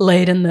like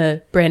laid in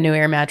the brand new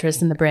air mattress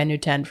in the brand new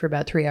tent for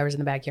about 3 hours in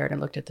the backyard and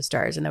looked at the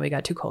stars, and then we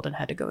got too cold and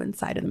had to go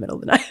inside in the middle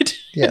of the night.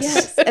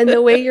 Yes. And the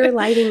way you're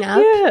lighting up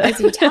as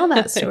you tell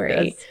that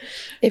story,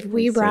 if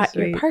we brought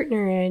your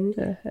partner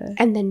in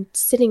and then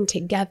sitting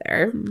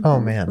together,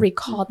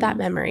 recalled that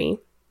memory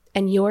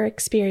and your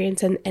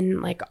experience,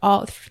 and like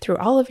all through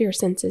all of your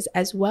senses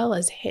as well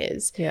as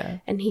his,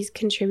 and he's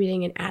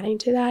contributing and adding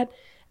to that,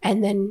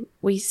 And then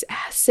we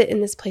sit in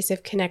this place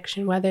of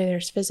connection, whether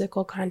there's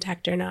physical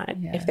contact or not.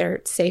 Yeah. If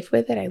they're safe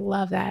with it, I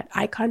love that.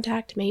 Eye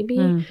contact, maybe.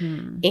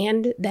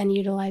 And then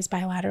utilize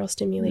bilateral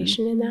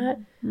stimulation in that.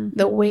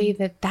 The way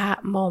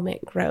that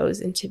moment grows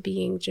into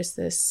being just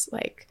this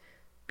like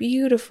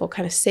beautiful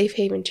kind of safe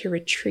haven to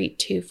retreat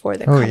to for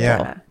the couple.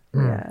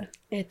 Yeah.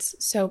 It's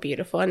so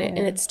beautiful. And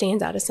it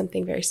stands out as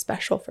something very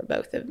special for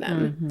both of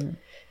them.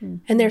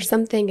 And there's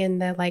something in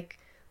the like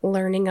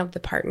learning of the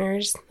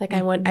partners. Like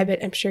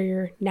I'm sure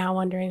you're now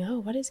wondering, oh,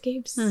 what is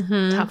Gabe's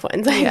top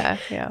ones? Like,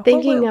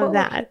 thinking of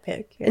that.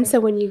 And so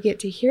when you get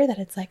to hear that,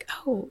 it's like,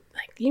 oh,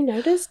 like you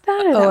noticed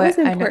that? Or that was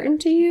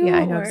important to you? Yeah,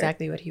 I know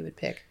exactly what he would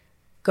pick.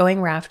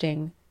 Going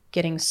rafting,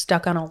 getting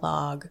stuck on a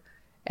log,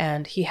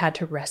 and he had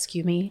to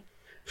rescue me.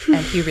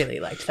 And he really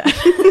liked that.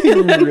 He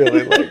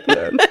really liked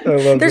that. I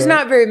love There's that.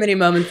 not very many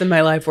moments in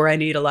my life where I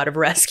need a lot of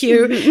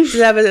rescue. So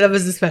that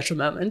was a special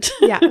moment.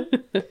 Yeah.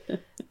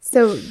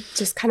 So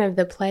just kind of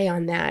the play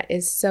on that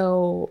is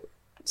so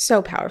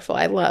powerful.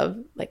 I love,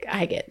 like,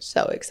 I get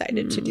so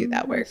excited to do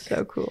that work.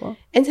 So cool.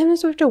 And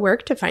sometimes we have to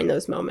work to find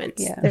those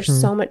moments. Yeah.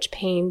 There's so much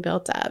pain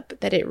built up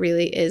that it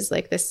really is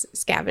like this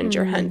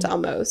scavenger hunt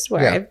almost,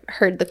 where I've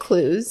heard the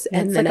clues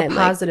And and it's then like a I'm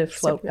positive like,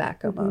 float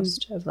back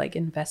almost of like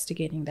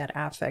investigating that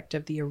affect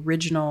of the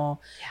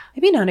original,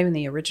 maybe not even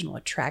the original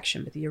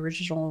attraction, but the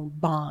original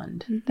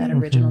bond, that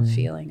original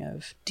feeling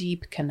of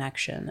deep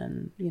connection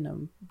and, you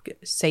know,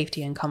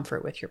 safety and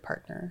comfort with your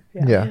partner.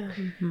 Yeah.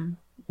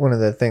 One of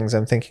the things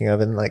I'm thinking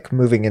of in like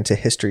moving into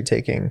history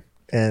taking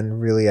and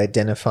really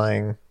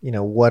identifying, you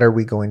know, what are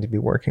we going to be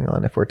working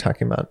on if we're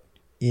talking about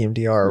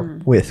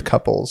EMDR with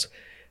couples.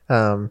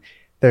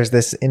 There's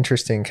this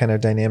interesting kind of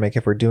dynamic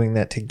if we're doing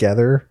that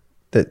together.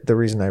 That the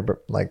reason I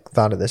like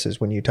thought of this is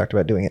when you talked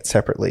about doing it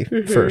separately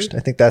first. I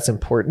think that's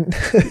important.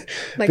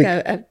 like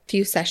a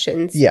few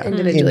sessions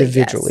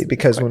individually,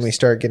 because when we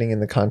start getting in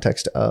the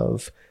context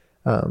of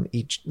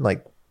each,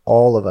 like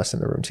all of us in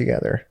the room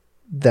together,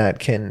 that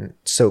can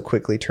so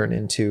quickly turn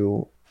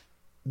into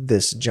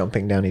this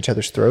jumping down each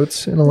other's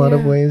throats in a lot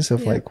of ways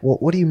of like, well,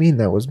 what do you mean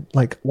that was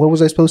like, what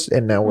was I supposed to,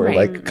 and now we're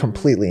like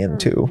completely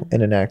into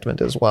an enactment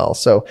as well.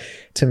 So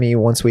to me,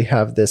 once we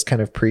have this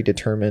kind of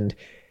predetermined,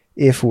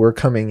 if we're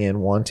coming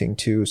in wanting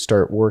to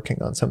start working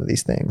on some of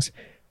these things,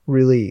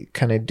 really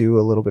kind of do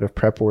a little bit of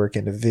prep work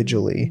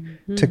individually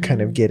to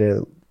kind of get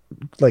a,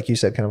 like you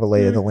said, kind of a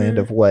lay of the land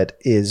of what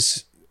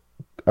is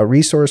a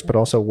resource, but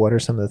also what are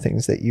some of the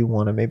things that you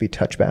want to maybe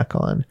touch back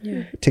on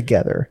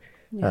together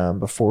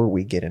before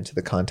we get into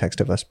the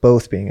context of us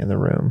both being in the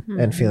room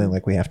and feeling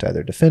like we have to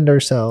either defend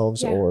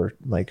ourselves or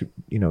like,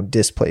 you know,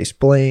 displace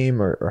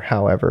blame or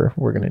however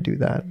we're going to do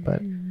that.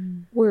 But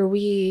where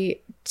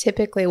we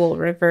typically will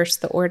reverse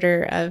the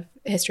order of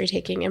history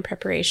taking and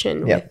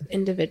preparation with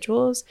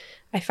individuals,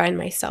 I find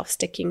myself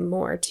sticking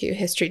more to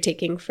history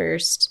taking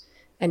first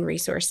and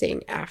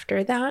resourcing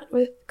after that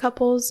with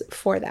couples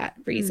for that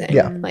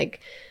reason.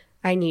 Like,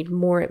 I need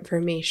more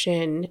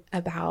information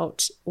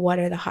about what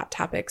are the hot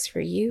topics for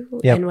you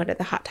and what are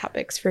the hot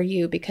topics for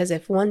you. Because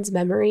if one's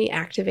memory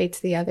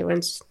activates the other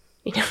one's,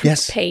 you know,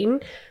 pain,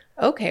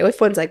 okay. If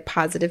one's like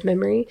positive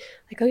memory,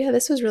 like, oh yeah,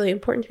 this was really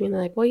important to me. And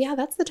they're like, well, yeah,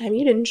 that's the time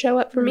you didn't show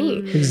up for me.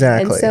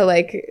 Exactly. And so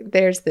like,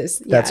 there's this,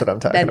 that's what I'm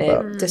talking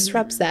about. It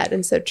disrupts that.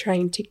 And so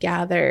trying to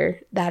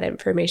gather that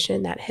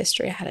information, that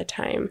history ahead of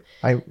time.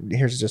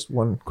 Here's just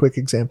one quick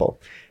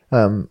example.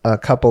 A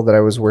couple that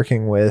I was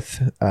working with,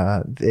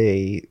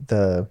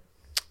 the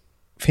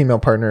female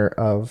partner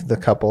of the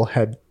couple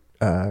had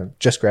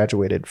just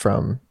graduated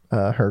from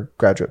her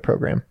graduate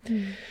program.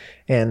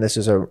 And this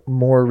is a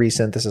more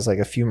recent, this is like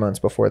a few months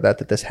before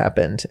that this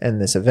happened.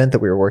 And this event that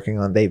we were working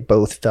on, they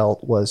both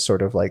felt was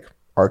sort of like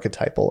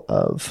archetypal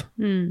of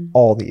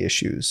all the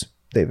issues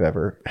they've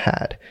ever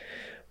had.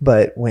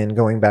 But when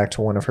going back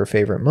to one of her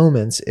favorite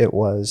moments,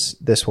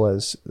 this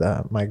was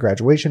my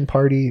graduation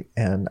party,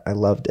 and I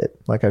loved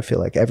it. Like, I feel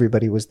like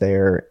everybody was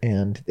there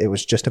and it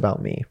was just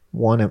about me.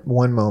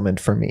 One moment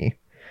for me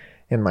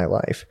in my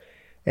life.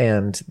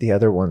 And the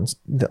other ones,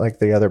 like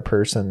the other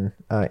person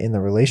in the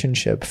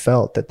relationship,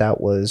 felt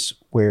that was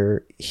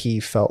where he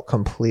felt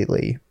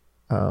completely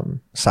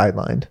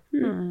sidelined.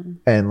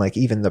 And like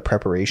even the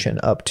preparation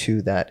up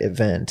to that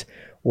event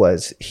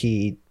was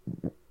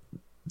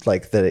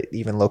like the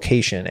even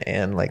location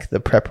and like the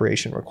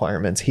preparation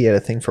requirements. He had a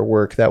thing for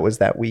work that was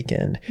that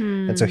weekend.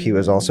 And so he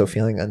was also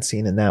feeling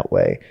unseen in that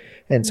way.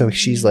 And so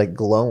she's like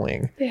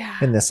glowing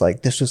in this,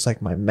 like, this was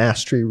like my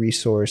mastery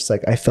resource.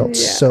 Like, I felt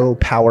so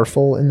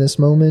powerful in this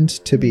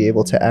moment to be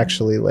able to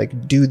actually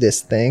like do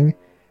this thing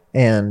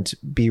and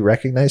be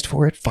recognized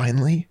for it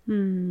finally.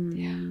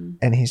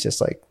 And he's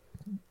just like,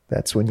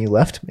 that's when you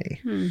left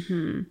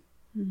me.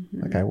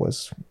 Like, I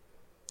was,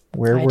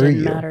 where were you? I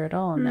didn't matter at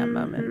all in that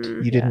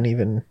moment. You didn't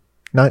even,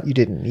 not you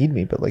didn't need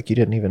me, but like you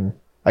didn't even,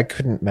 I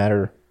couldn't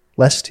matter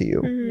less to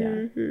you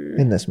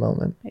in this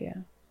moment.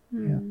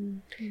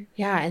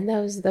 Yeah, and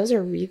those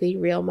are really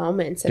real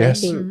moments. And I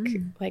think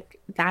like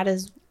that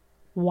is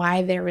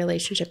why their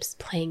relationship is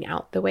playing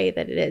out the way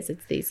that it is.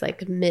 It's these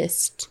like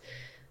missed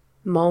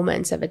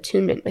moments of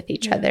attunement with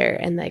each other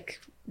and like,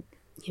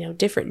 you know,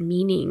 different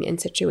meaning in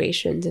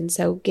situations. And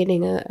so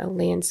getting a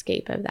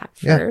landscape of that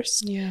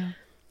first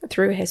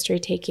through history,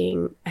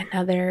 taking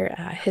another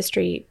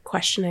history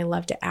question I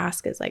love to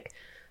ask is like,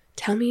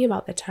 tell me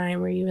about the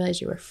time where you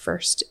realized you were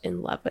first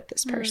in love with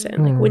this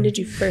person. Like, when did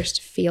you first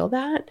feel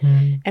that?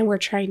 And we're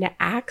trying to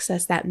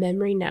access that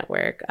memory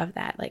network of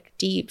that like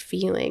deep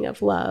feeling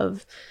of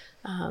love,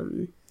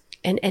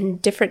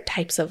 and different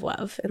types of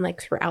love, and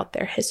like throughout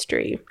their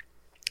history,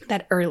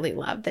 that early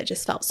love that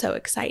just felt so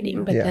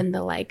exciting, but then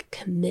the like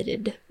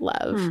committed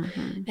love,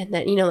 and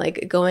then, you know,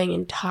 like going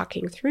and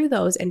talking through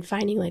those and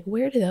finding like,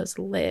 where do those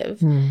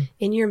live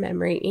in your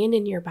memory and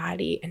in your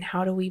body, and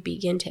how do we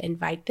begin to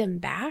invite them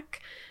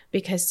back?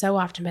 Because so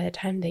often by the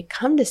time they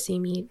come to see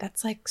me,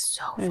 that's like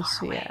so far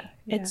away.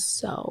 It's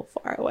so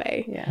far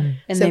away.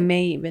 And so, they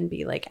may even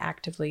be like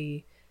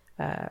actively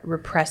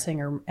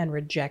repressing and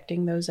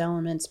rejecting those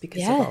elements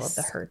because of all of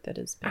the hurt that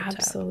is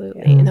built up.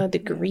 You know, the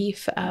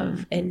grief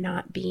of it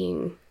not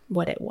being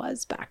what it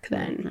was back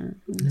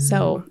then.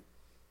 So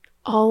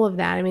all of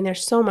that, I mean,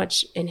 there's so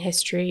much in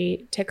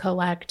history to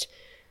collect,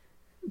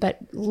 but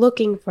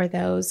looking for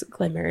those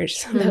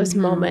glimmers, those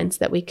moments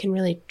that we can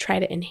really try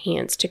to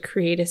enhance to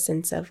create a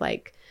sense of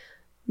like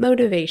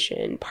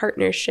motivation,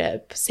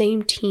 partnership,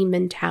 same team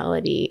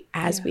mentality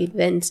as we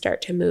then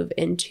start to move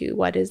into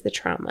what is the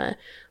trauma,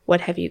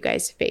 what have you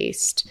guys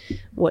faced,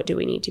 what do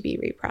we need to be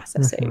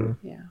reprocessing.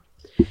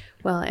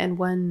 Well, and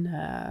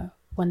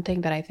one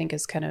thing that I think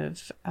is kind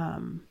of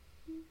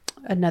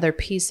another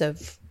piece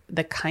of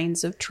the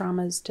kinds of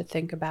traumas to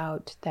think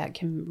about that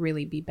can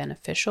really be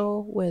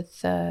beneficial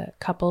with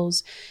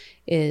couples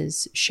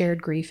is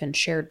shared grief and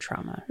shared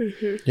trauma.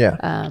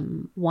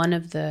 One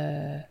of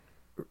the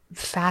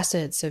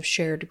facets of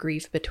shared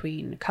grief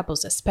between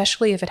couples,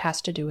 especially if it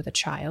has to do with a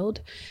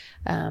child,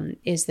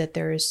 is that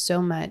there is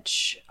so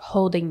much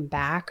holding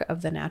back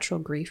of the natural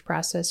grief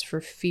process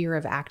for fear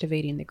of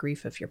activating the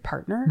grief of your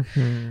partner.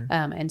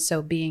 And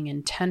so being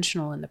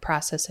intentional in the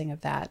processing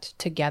of that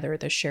together,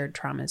 the shared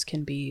traumas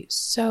can be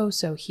so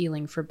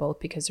healing for both,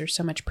 because there's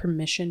so much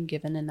permission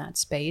given in that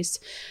space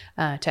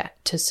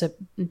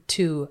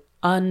to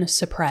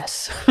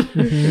unsuppress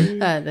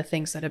the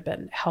things that have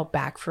been held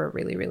back for a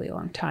really, really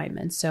long time.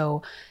 And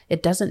so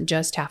it doesn't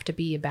just have to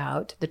be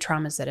about the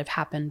traumas that have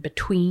happened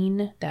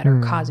between that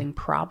are causing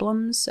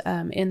problems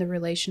in the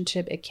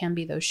relationship. It can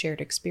be those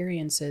shared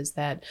experiences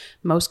that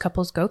most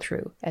couples go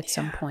through at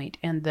some point.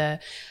 And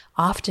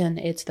often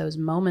it's those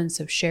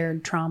moments of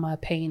shared trauma,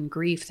 pain,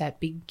 grief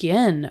that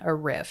begin a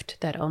rift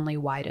that only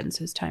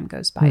widens as time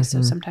goes by.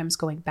 So sometimes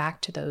going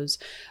back to those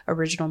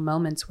original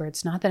moments where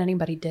it's not that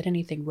anybody did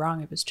anything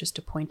wrong, it was just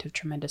a point of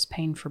tremendous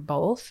pain for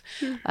both,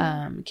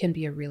 can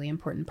be a really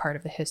important part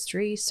of the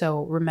history.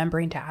 So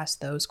remembering to ask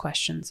those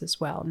questions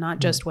as well, not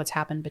just what's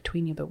happened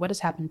between you, but what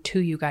has happened to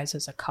you guys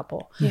as a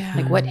couple.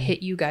 Like what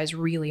hit you guys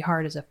really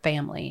hard as a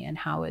family, and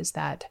how has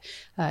that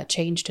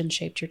changed and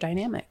shaped your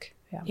dynamic?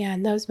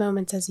 And those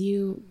moments, as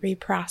you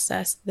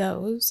reprocess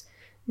those,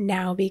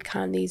 now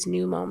become these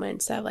new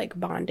moments of like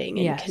bonding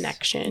and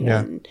connection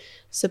and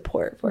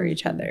support for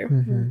each other.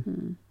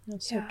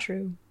 That's so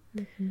true.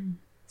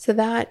 So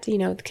that, you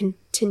know,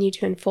 continue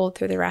to unfold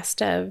through the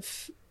rest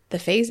of the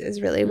phases,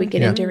 really. We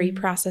get into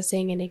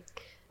reprocessing, and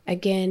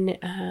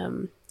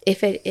again,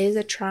 if it is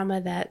a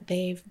trauma that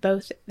they've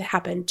both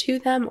happened to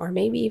them or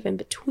maybe even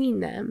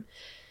between them,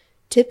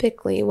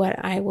 typically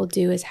what I will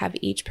do is have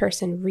each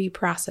person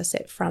reprocess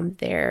it from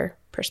their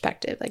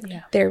perspective. Like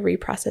they're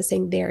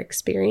reprocessing their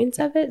experience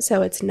of it.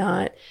 So it's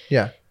not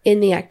in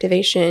the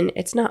activation,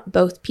 it's not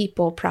both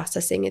people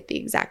processing at the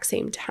exact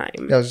same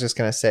time. I was just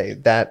going to say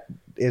that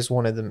is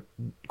one of the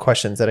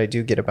questions that I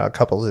do get about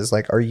couples is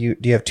like, do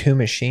you have two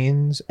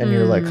machines and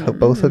you're like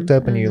both hooked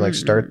up and you like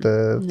start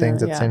the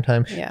things at the same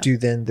time? Do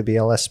then the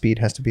BLS speed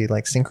has to be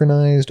like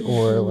synchronized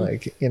or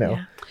like, you know?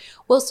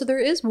 Well, so there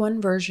is one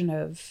version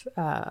of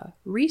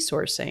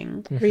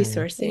resourcing.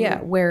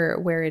 Resourcing.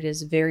 Where it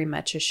is very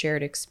much a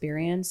shared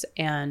experience.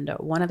 And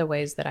one of the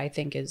ways that I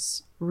think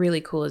is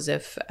really cool is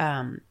if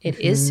it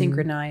is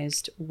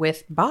synchronized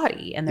with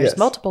body, and there's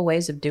multiple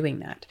ways of doing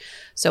that.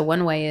 So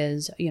one way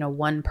is, you know,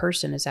 one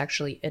person is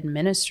actually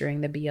administering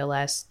the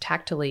BLS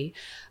tactily.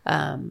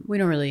 We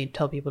don't really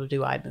tell people to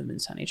do eye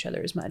movements on each other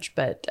as much,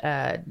 but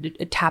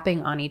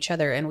tapping on each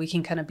other, and we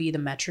can kind of be the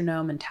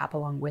metronome and tap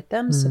along with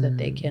them so that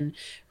they can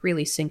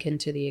really sink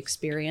into the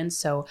experience.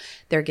 So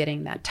they're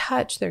getting that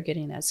touch, they're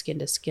getting that skin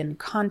to skin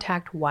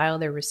contact while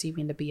they're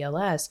receiving the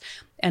BLS.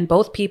 And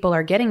both people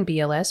are getting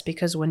BLS,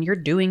 because when you're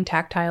doing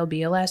tactile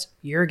BLS,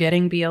 you're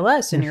getting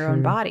BLS in your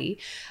own body.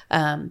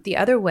 The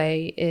other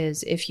way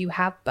is if you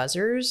have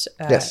buzzers,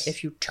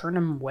 if you turn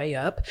them way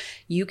up,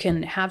 you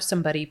can have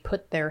somebody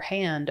put their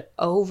hand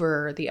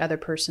over the other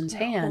person's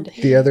hand.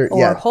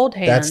 Hold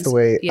hands. That's the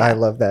way I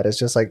love that. It's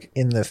just like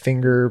in the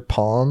finger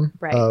palm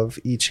of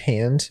each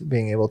hand,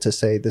 being able to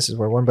say, this is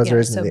where one buzzer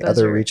is, and the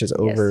other reaches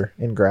over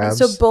and grabs.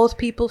 And so both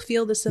people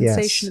feel the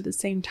sensation at the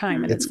same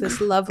time. And it's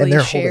this lovely and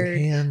they're shared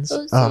holding hands.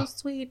 so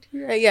sweet.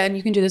 Yeah, and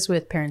you can do this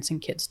with parents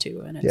and kids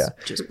too, and it's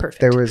just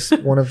perfect. There was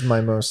one of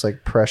my most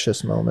like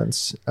precious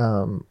moments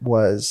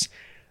was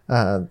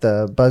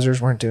the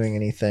buzzers weren't doing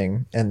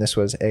anything, and this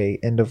was a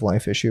end of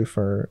life issue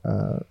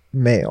for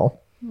male.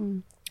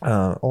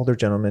 Older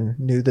gentleman,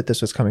 knew that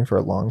this was coming for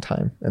a long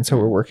time, and so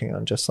we're working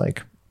on just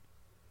like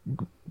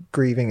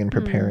grieving and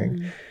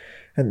preparing.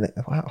 And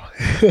wow.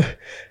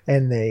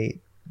 And they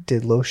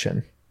did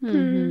lotion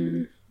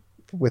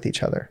with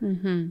each other.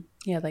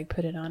 Yeah, like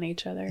put it on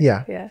each other.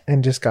 Yeah.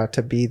 And just got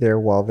to be there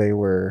while they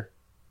were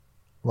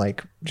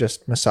like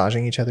just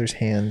massaging each other's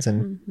hands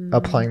and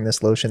applying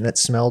this lotion that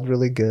smelled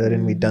really good.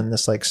 And we'd done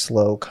this like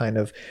slow kind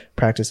of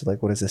practice of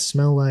like, what does this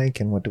smell like?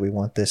 And what do we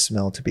want this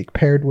smell to be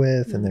paired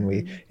with? And then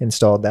we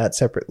installed that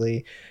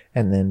separately,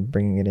 and then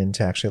bringing it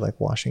into actually like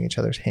washing each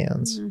other's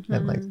hands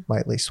and like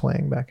lightly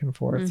swaying back and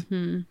forth.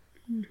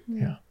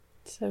 Yeah.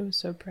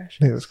 So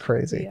precious. It was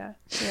crazy.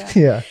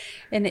 Yeah.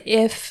 And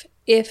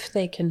if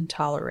they can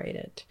tolerate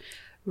it,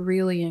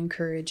 really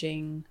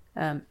encouraging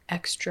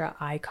extra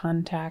eye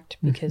contact,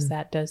 because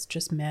that does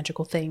just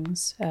magical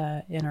things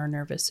in our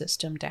nervous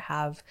system, to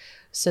have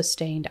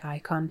sustained eye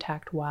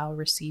contact while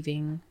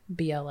receiving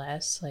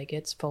BLS. Like,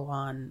 it's full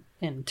on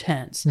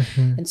intense.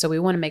 And so we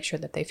want to make sure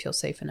that they feel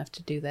safe enough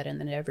to do that,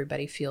 and then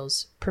everybody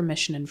feels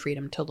permission and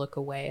freedom to look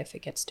away if it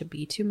gets to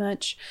be too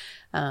much.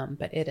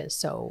 But it is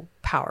so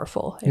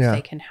powerful if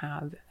they can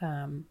have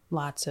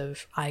lots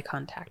of eye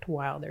contact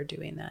while they're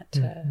doing that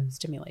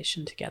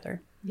stimulation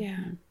together.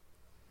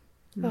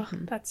 Oh,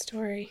 that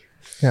story.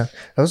 Yeah,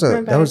 that was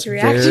very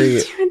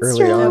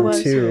early on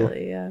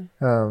too.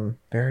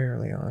 Very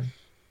early on,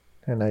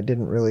 and I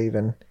didn't really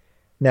even,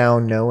 now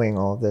knowing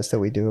all of this that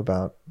we do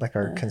about like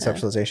our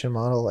conceptualization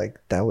model, like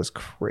that was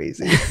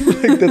crazy.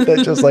 Like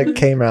that just like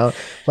came out.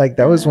 Like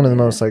that was one of the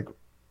most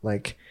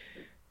like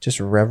just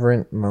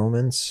reverent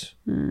moments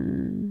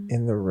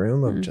in the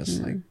room of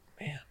just like,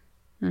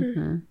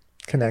 man,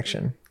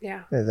 connection.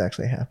 Yeah, is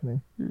actually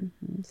happening.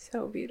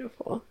 So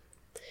beautiful.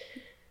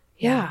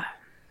 Yeah.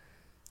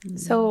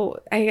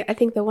 So I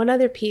think the one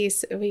other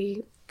piece,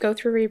 we go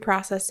through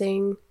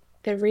reprocessing,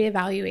 the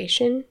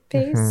reevaluation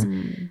phase,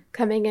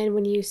 coming in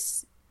when you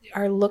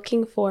are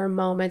looking for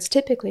moments.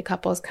 Typically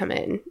couples come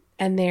in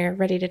and they're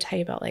ready to tell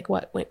you about like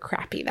what went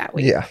crappy that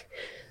week. Yeah.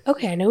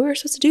 Okay, I know we were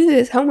supposed to do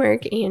this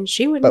homework and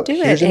she wouldn't do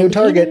it. Here's a new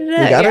target.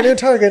 We got a new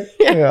target.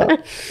 Yeah.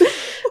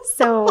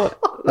 So.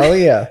 Oh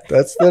yeah,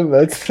 that's the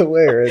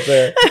way right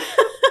there.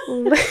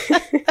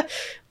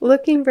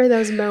 Looking for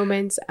those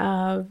moments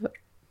of,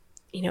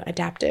 any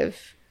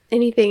adaptive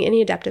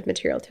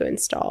material to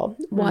install.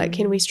 What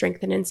can we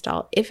strengthen and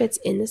install? If it's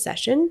in the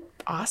session,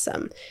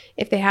 awesome.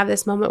 If they have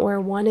this moment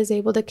where one is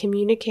able to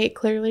communicate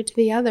clearly to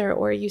the other,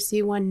 or you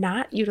see one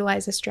not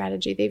utilize a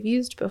strategy they've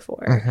used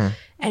before,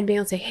 and be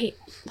able to say, hey,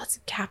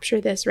 let's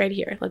capture this right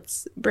here.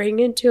 Let's bring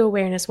into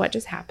awareness what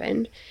just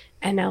happened.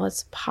 And now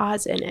let's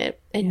pause in it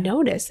and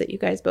notice that you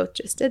guys both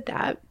just did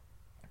that.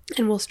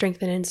 And we'll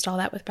strengthen and install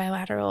that with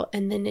bilateral.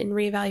 And then in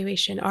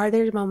reevaluation, are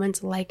there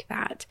moments like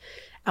that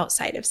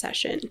outside of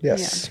session?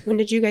 Yes. When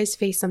did you guys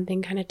face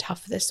something kind of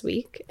tough this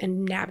week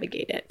and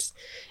navigate it?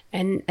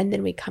 And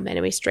then we come in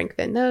and we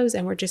strengthen those,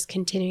 and we're just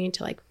continuing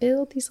to like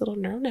build these little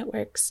neural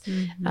networks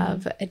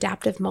of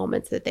adaptive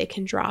moments that they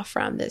can draw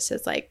from. This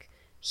is like,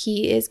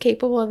 he is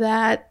capable of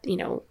that.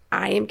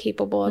 I am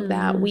capable of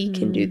that. We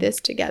can do this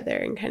together,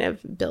 and kind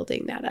of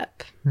building that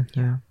up.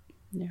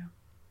 Yeah.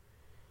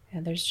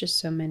 There's just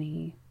so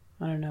many,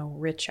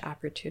 rich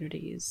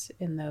opportunities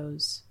in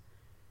those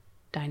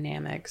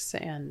dynamics,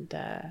 and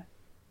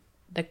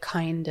the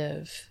kind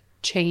of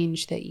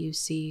change that you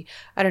see.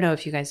 I don't know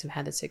if you guys have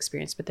had this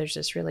experience, but there's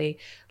this really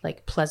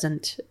like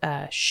pleasant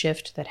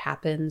shift that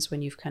happens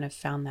when you've kind of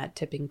found that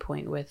tipping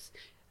point with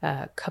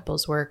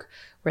couples work,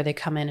 where they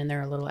come in and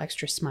they're a little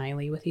extra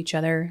smiley with each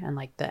other, and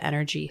like the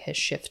energy has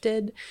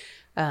shifted.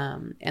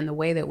 And the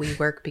way that we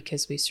work,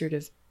 because we sort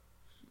of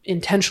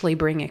intentionally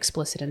bring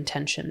explicit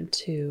intention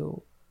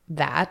to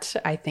that,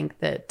 I think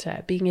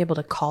that being able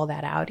to call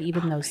that out,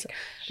 even those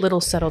little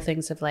subtle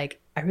things of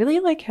like, I really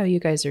like how you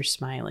guys are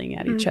smiling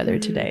at each other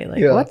today.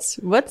 Like,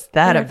 what's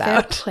that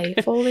about?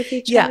 Playful with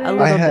each other. Yeah, a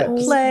little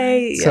bit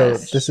play. So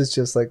this is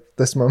just like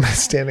this moment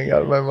standing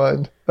out of my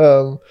mind.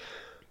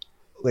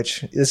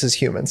 Which this is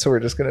human, so we're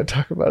just going to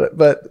talk about it.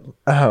 But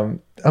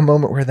a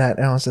moment where that,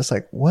 and I was just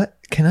like, what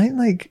can I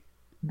like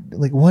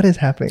what is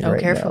happening right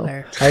careful now?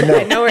 There.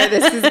 I know where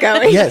this is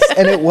going. Yes,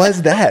 and it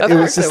was that. It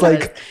was just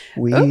like,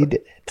 we did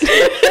it.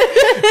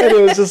 And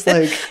it was just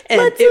like,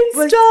 let's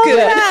install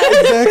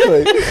that.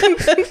 Exactly.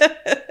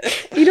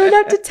 You don't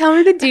have to tell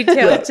me the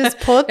details. Just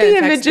pull up the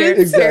images.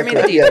 Exactly.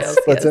 Me the details. Yes.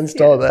 Let's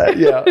install that.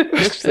 Yeah.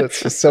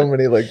 That's just so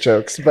many like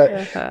jokes. But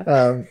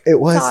it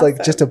was awesome.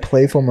 Like just a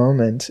playful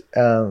moment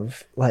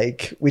of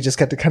like, we just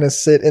got to kind of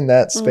sit in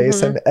that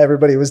space, and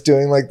everybody was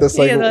doing like this,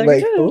 like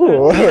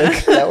ooh,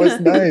 like, that was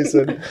nice.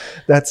 And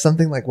that's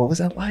something like, what was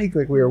that like?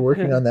 Like we were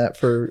working on that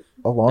for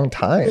a long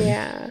time.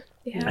 Yeah.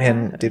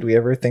 And did we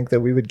ever think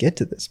that we would get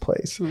to this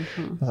place? I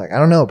was like, I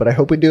don't know, but I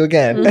hope we do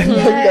again. And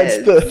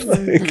Yes. that's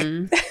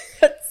the like,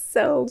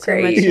 so So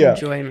great. much Yeah.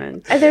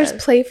 enjoyment. And there's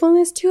Yes.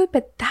 playfulness to it,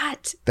 but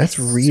that's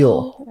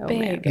real. so Oh, big.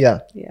 man. Yeah.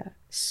 Yeah.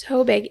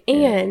 So big.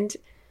 And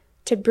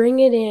to bring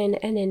it in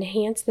and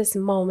enhance this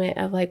moment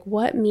of like,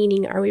 what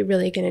meaning are we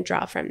really going to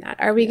draw from that?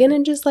 Are we going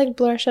to just like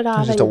blush it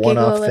off Just and a giggle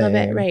one-off a little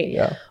bit? thing. Right.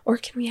 Yeah. Or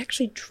can we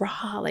actually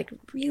draw like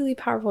really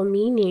powerful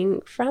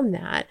meaning from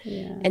that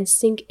Yeah. and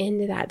sink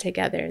into that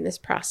together in this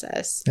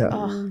process? Yeah.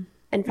 Oh,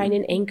 and find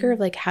an anchor of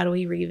like, how do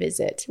we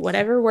revisit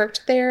whatever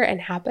worked there and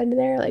happened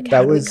there? Like, how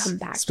That do we was come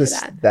back to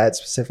that? that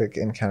specific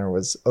encounter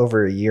was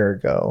over a year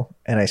ago,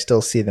 and I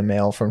still see the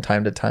mail from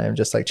time to time,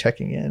 just like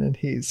checking in. And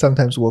he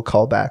sometimes will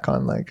call back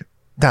on like,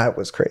 that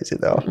was crazy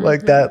though,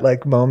 like that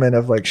like moment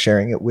of like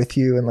sharing it with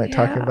you and like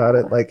talking about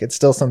it. Like it's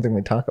still something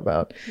we talk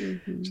about,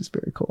 which is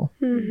very cool.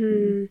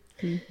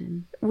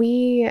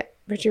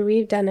 Richard,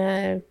 we've done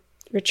a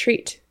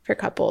retreat for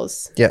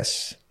couples,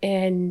 Yes,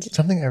 and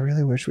something I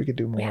really wish we could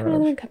do we have more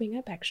another of. one coming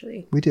up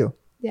actually. We do.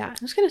 Yeah. I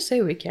was going to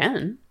say we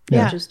can.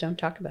 Yeah. We just don't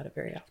talk about it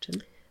very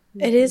often.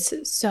 It is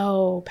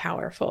so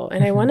powerful.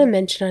 And I want to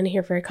mention on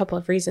here for a couple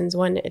of reasons.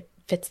 One, it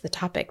fits the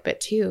topic, but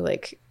two,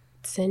 like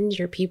send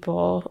your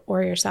people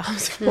or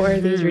yourselves for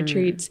these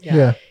retreats.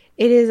 Yeah.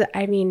 It is,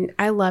 I mean,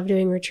 I love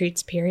doing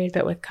retreats, period,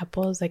 but with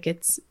couples, like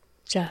it's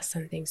just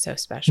something so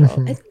special.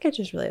 I think I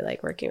just really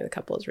like working with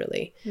couples,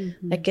 really.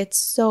 Like it's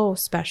so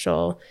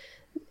special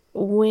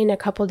when a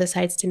couple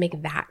decides to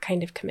make that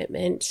kind of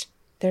commitment.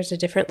 There's a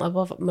different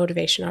level of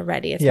motivation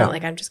already. It's not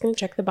like I'm just going to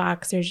check the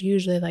box. There's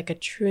usually like a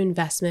true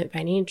investment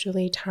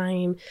financially,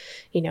 time,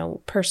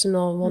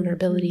 personal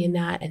vulnerability in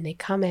that. And they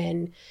come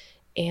in,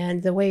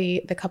 and the way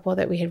the couple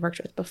that we had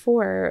worked with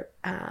before,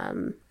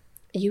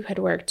 you had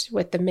worked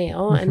with the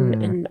male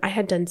and I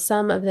had done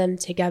some of them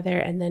together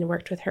and then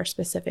worked with her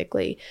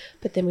specifically,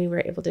 but then we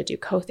were able to do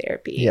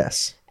co-therapy.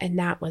 Yes. And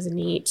that was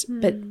neat.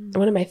 But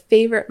one of my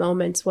favorite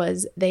moments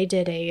was they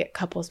did a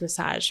couples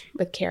massage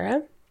with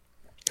Kara.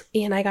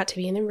 And I got to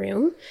be in the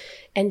room,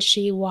 and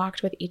she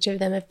walked with each of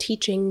them of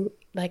teaching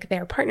like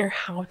their partner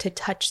how to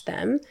touch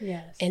them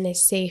in a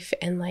safe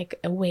and like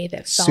a way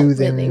that felt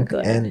Soothing really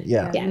good. and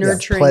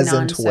Nurturing,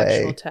 pleasant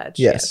non-sexual way. touch.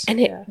 Yes. And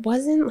it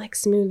wasn't like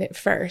smooth at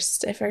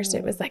first. At first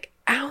it was like,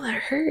 ow, that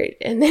hurt.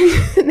 And then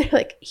they're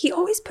like, he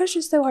always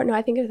pushes so hard. No,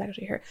 I think it was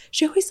actually her.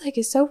 She always like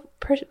is so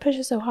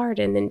pushes so hard.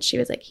 And then she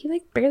was like, he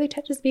like barely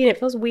touches me and it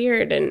feels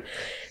weird. And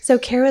so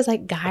Kara was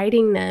like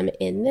guiding them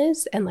in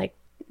this and like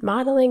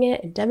modeling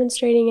it and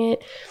demonstrating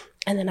it.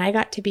 And then I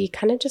got to be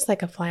kind of just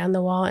like a fly on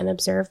the wall and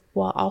observe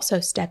while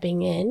also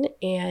stepping in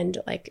and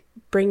like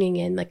bringing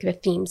in like the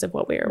themes of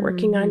what we were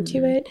working on to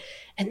it.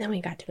 And then we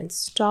got to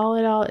install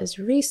it all as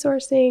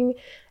resourcing.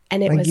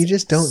 And it Like was you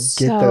just don't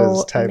so get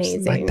those types.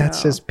 amazing. Like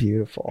that's just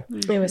beautiful.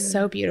 It was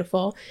so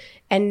beautiful.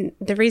 And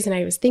the reason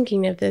I was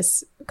thinking of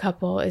this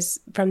couple is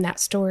from that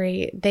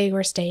story, they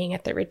were staying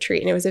at the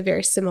retreat, and it was a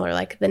very similar,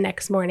 like the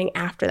next morning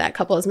after that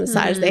couple's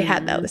massage, they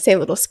had the same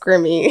little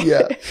squirmy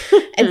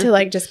and to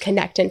like just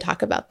connect and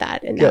talk about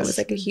that. And that was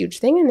like a huge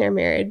thing in their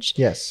marriage.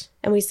 Yes.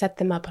 And we set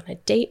them up on a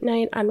date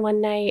night on one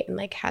night and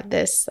like had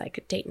this like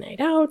a date night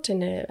out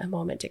and a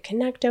moment to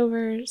connect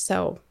over.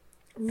 So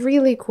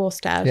really cool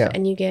stuff. Yeah.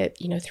 And you get,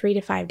 3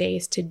 to 5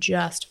 days to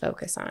just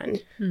focus on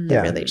the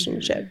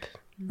relationship.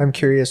 I'm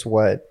curious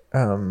what,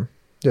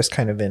 just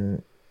kind of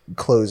in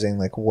closing,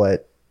 like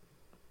what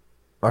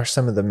are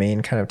some of the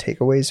main kind of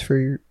takeaways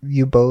for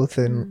you both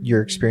and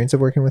your experience of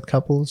working with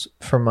couples?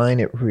 For mine,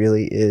 it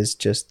really is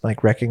just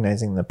like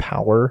recognizing the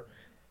power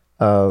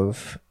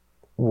of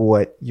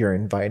what you're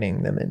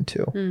inviting them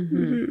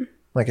into.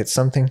 Like it's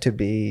something to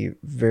be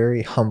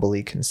very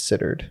humbly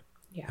considered.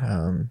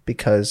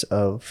 Because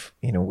of,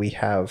 we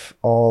have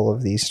all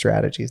of these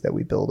strategies that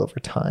we build over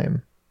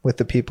time with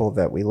the people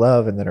that we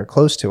love and that are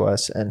close to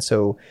us. And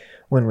so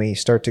when we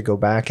start to go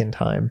back in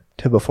time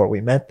to before we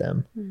met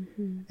them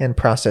and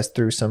process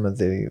through some of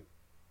the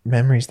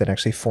memories that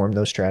actually formed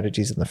those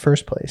strategies in the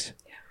first place,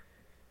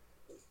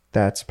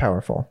 that's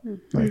powerful.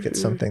 Like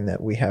it's something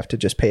that we have to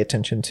just pay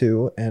attention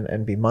to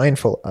and be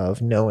mindful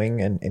of,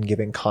 knowing and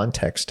giving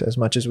context as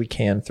much as we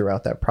can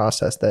throughout that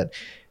process that,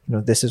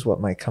 this is what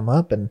might come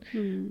up and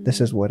this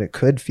is what it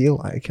could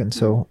feel like. And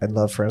so I'd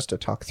love for us to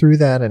talk through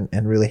that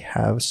and really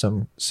have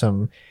some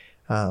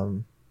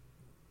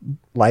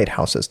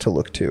lighthouses to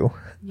look to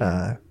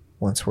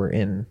once we're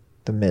in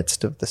the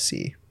midst of the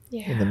sea,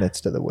 in the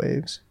midst of the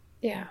waves.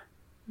 Yeah.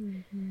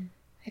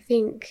 I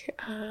think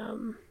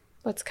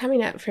what's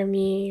coming up for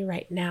me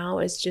right now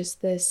is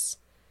just this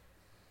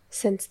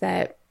sense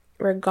that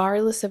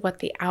regardless of what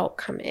the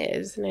outcome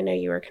is, and I know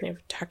you were kind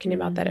of talking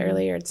about that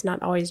earlier, it's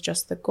not always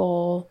just the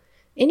goal,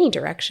 any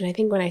direction. I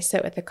think when I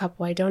sit with a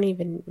couple, I don't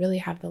even really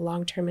have the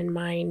long term in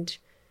mind,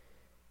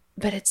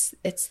 but it's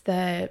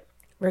the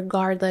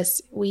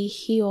regardless, we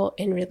heal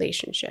in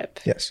relationship.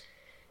 Yes.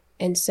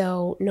 And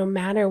so no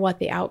matter what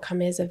the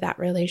outcome is of that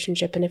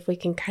relationship, and if we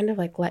can kind of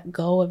like let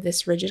go of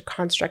this rigid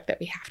construct that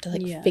we have to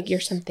like figure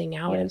something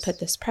out and put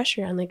this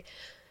pressure on, like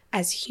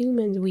as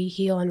humans, we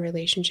heal in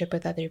relationship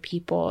with other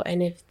people.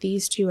 And if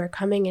these two are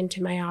coming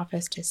into my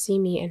office to see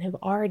me and have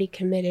already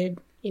committed,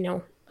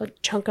 a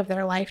chunk of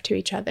their life to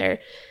each other,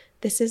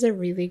 this is a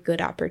really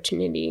good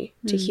opportunity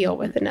to heal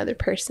with another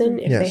person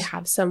if they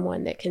have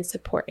someone that can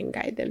support and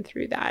guide them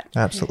through that.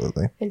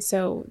 Absolutely. And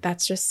so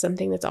that's just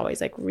something that's always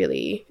like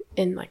really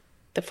in like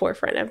the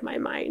forefront of my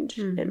mind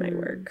in my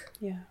work.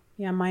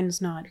 Yeah,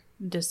 mine's not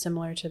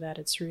dissimilar to that.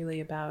 It's really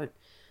about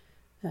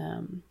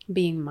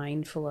being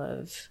mindful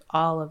of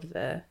all of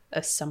the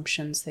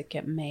assumptions that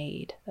get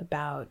made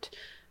about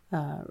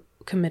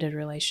committed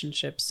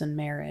relationships and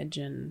marriage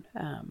and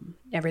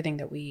everything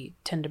that we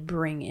tend to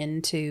bring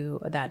into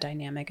that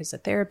dynamic as a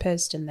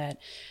therapist, and that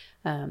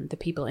the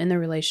people in the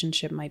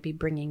relationship might be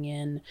bringing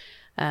in.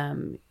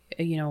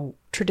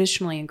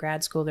 Traditionally in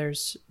grad school,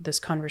 there's this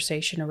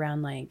conversation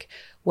around like,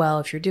 well,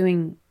 if you're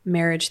doing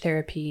marriage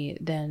therapy,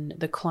 then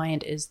the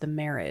client is the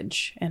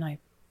marriage. And I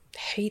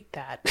hate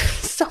that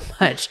so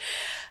much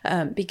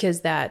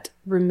because that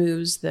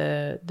removes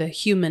the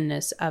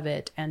humanness of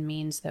it and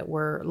means that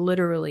we're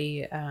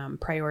literally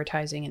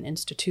prioritizing an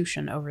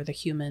institution over the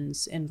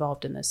humans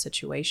involved in this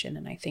situation.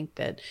 And I think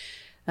that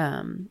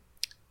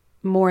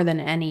more than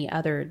any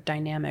other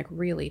dynamic,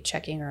 really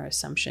checking our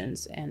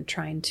assumptions and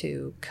trying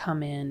to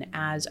come in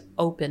as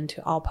open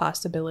to all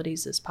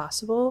possibilities as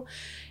possible,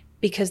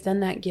 because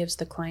then that gives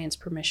the clients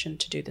permission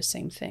to do the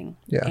same thing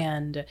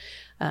and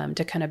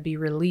to kind of be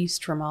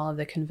released from all of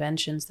the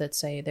conventions that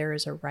say there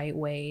is a right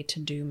way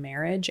to do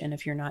marriage. And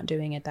if you're not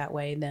doing it that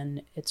way,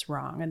 then it's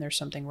wrong and there's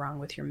something wrong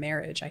with your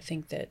marriage. I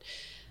think that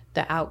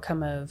the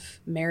outcome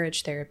of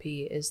marriage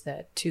therapy is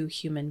that two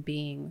human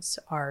beings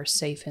are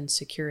safe and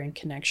secure in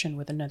connection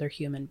with another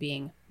human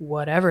being,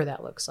 whatever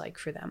that looks like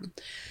for them.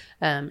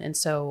 And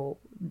so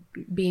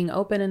being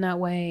open in that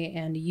way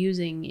and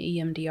using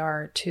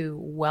EMDR to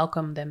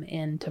welcome them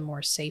into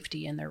more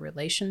safety in their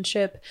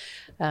relationship,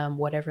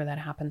 whatever that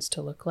happens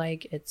to look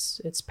like,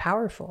 it's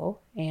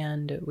powerful.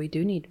 And we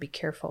do need to be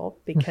careful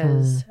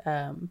because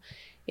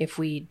if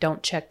we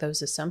don't check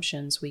those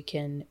assumptions, we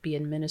can be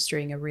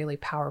administering a really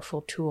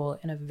powerful tool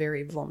in a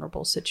very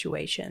vulnerable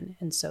situation.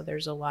 And so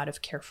there's a lot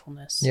of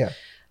carefulness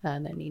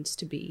that needs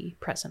to be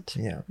present.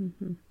 Yeah,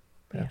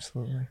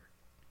 absolutely.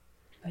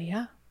 But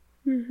yeah.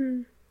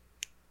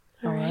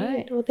 All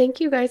right. Well, thank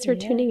you guys for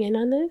tuning in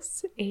on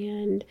this.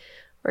 And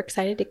we're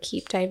excited to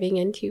keep diving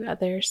into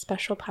other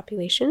special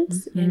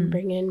populations and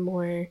bring in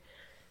more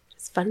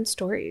just fun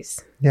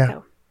stories. Yeah.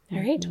 So, all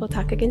right. We'll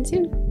talk again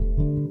soon.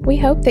 We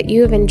hope that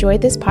you have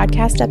enjoyed this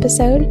podcast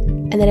episode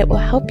and that it will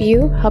help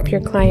you help your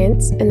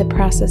clients in the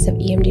process of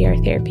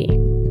EMDR therapy.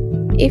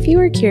 If you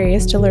are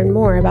curious to learn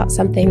more about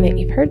something that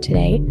you've heard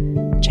today,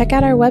 check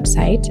out our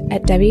website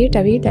at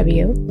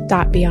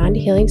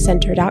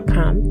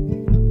www.beyondhealingcenter.com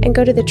and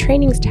go to the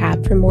trainings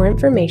tab for more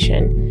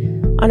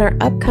information on our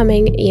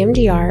upcoming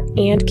EMDR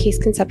and case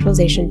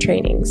conceptualization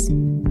trainings.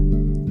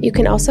 You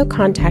can also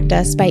contact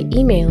us by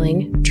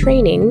emailing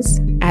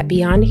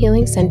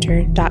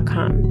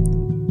trainings@beyondhealingcenter.com.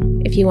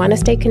 If you want to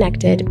stay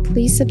connected,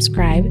 please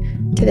subscribe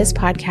to this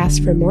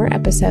podcast for more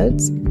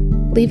episodes,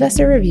 leave us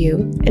a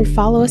review, and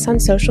follow us on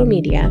social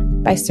media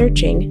by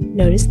searching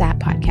Notice That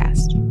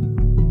Podcast.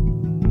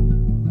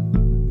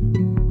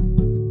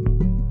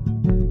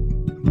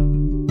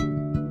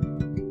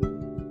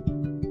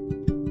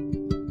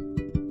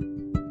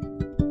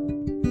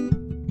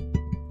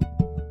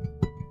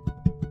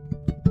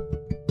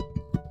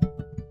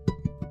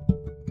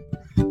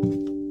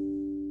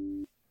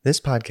 This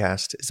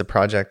podcast is a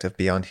project of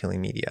Beyond Healing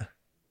Media,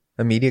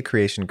 a media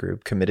creation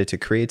group committed to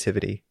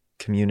creativity,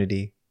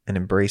 community, and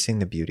embracing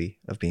the beauty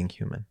of being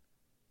human.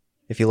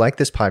 If you like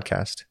this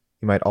podcast,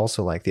 you might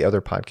also like the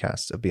other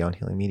podcasts of Beyond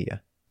Healing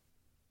Media.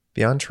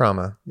 Beyond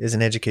Trauma is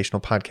an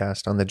educational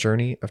podcast on the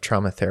journey of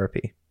trauma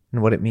therapy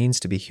and what it means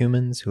to be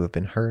humans who have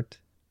been hurt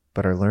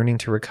but are learning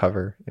to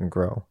recover and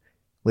grow,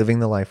 living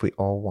the life we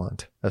all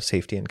want of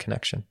safety and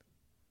connection.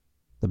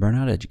 The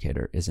Burnout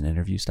Educator is an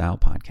interview-style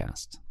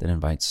podcast that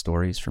invites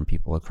stories from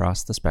people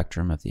across the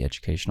spectrum of the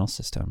educational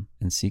system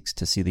and seeks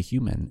to see the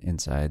human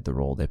inside the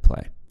role they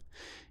play.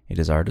 It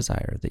is our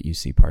desire that you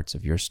see parts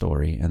of your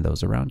story and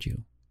those around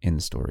you in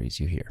the stories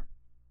you hear.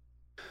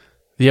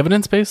 The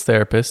Evidence-Based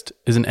Therapist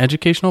is an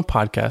educational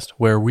podcast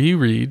where we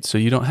read so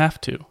you don't have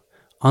to.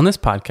 On this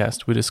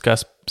podcast, we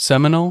discuss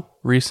seminal,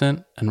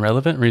 recent, and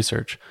relevant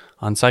research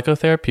on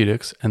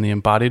psychotherapeutics and the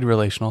embodied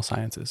relational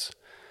sciences.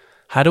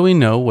 How do we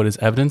know what is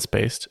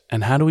evidence-based,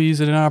 and how do we use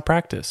it in our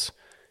practice?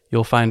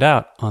 You'll find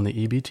out on the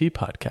EBT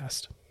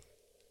podcast.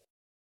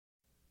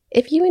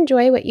 If you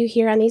enjoy what you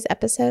hear on these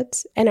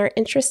episodes and are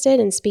interested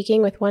in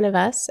speaking with one of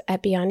us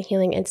at Beyond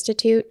Healing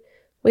Institute,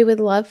 we would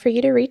love for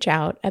you to reach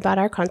out about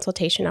our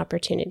consultation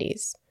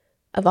opportunities.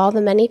 Of all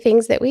the many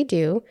things that we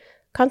do,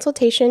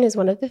 consultation is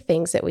one of the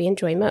things that we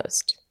enjoy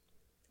most.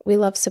 We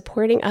love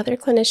supporting other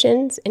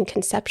clinicians in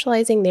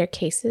conceptualizing their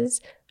cases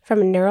from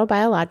a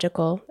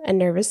neurobiological and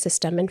nervous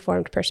system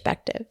informed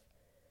perspective.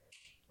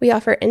 We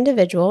offer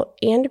individual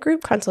and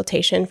group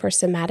consultation for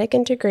somatic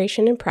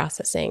integration and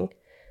processing,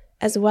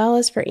 as well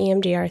as for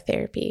EMDR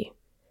therapy.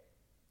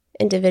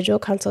 Individual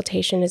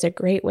consultation is a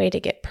great way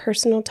to get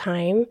personal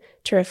time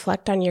to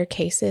reflect on your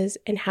cases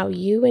and how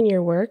you and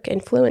your work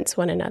influence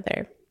one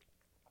another.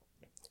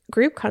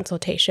 group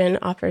consultation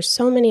offers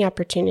so many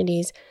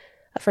opportunities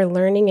for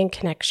learning and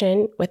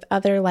connection with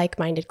other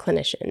like-minded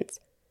clinicians.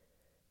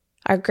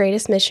 Our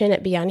greatest mission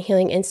at Beyond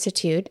Healing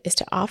Institute is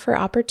to offer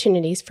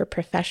opportunities for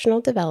professional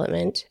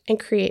development and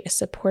create a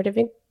supportive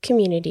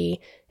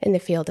community in the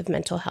field of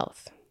mental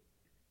health.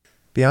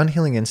 Beyond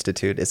Healing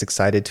Institute is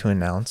excited to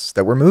announce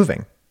that we're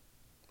moving.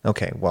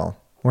 Okay, well,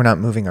 we're not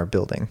moving our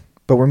building,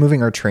 but we're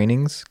moving our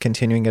trainings,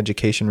 continuing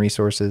education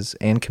resources,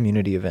 and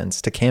community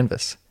events to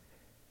Canvas.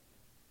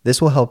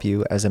 This will help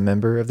you as a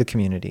member of the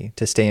community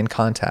to stay in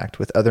contact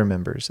with other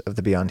members of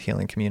the Beyond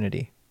Healing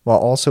community, while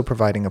also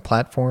providing a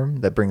platform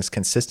that brings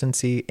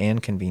consistency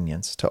and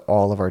convenience to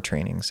all of our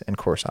trainings and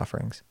course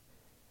offerings.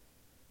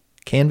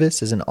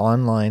 Canvas is an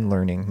online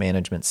learning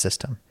management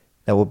system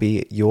that will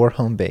be your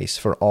home base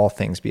for all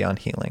things Beyond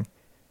Healing,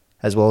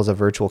 as well as a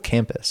virtual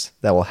campus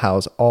that will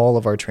house all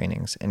of our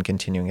trainings and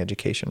continuing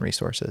education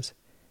resources.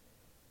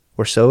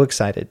 We're so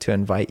excited to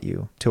invite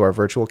you to our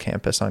virtual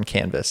campus on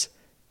Canvas,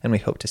 and we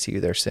hope to see you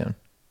there soon.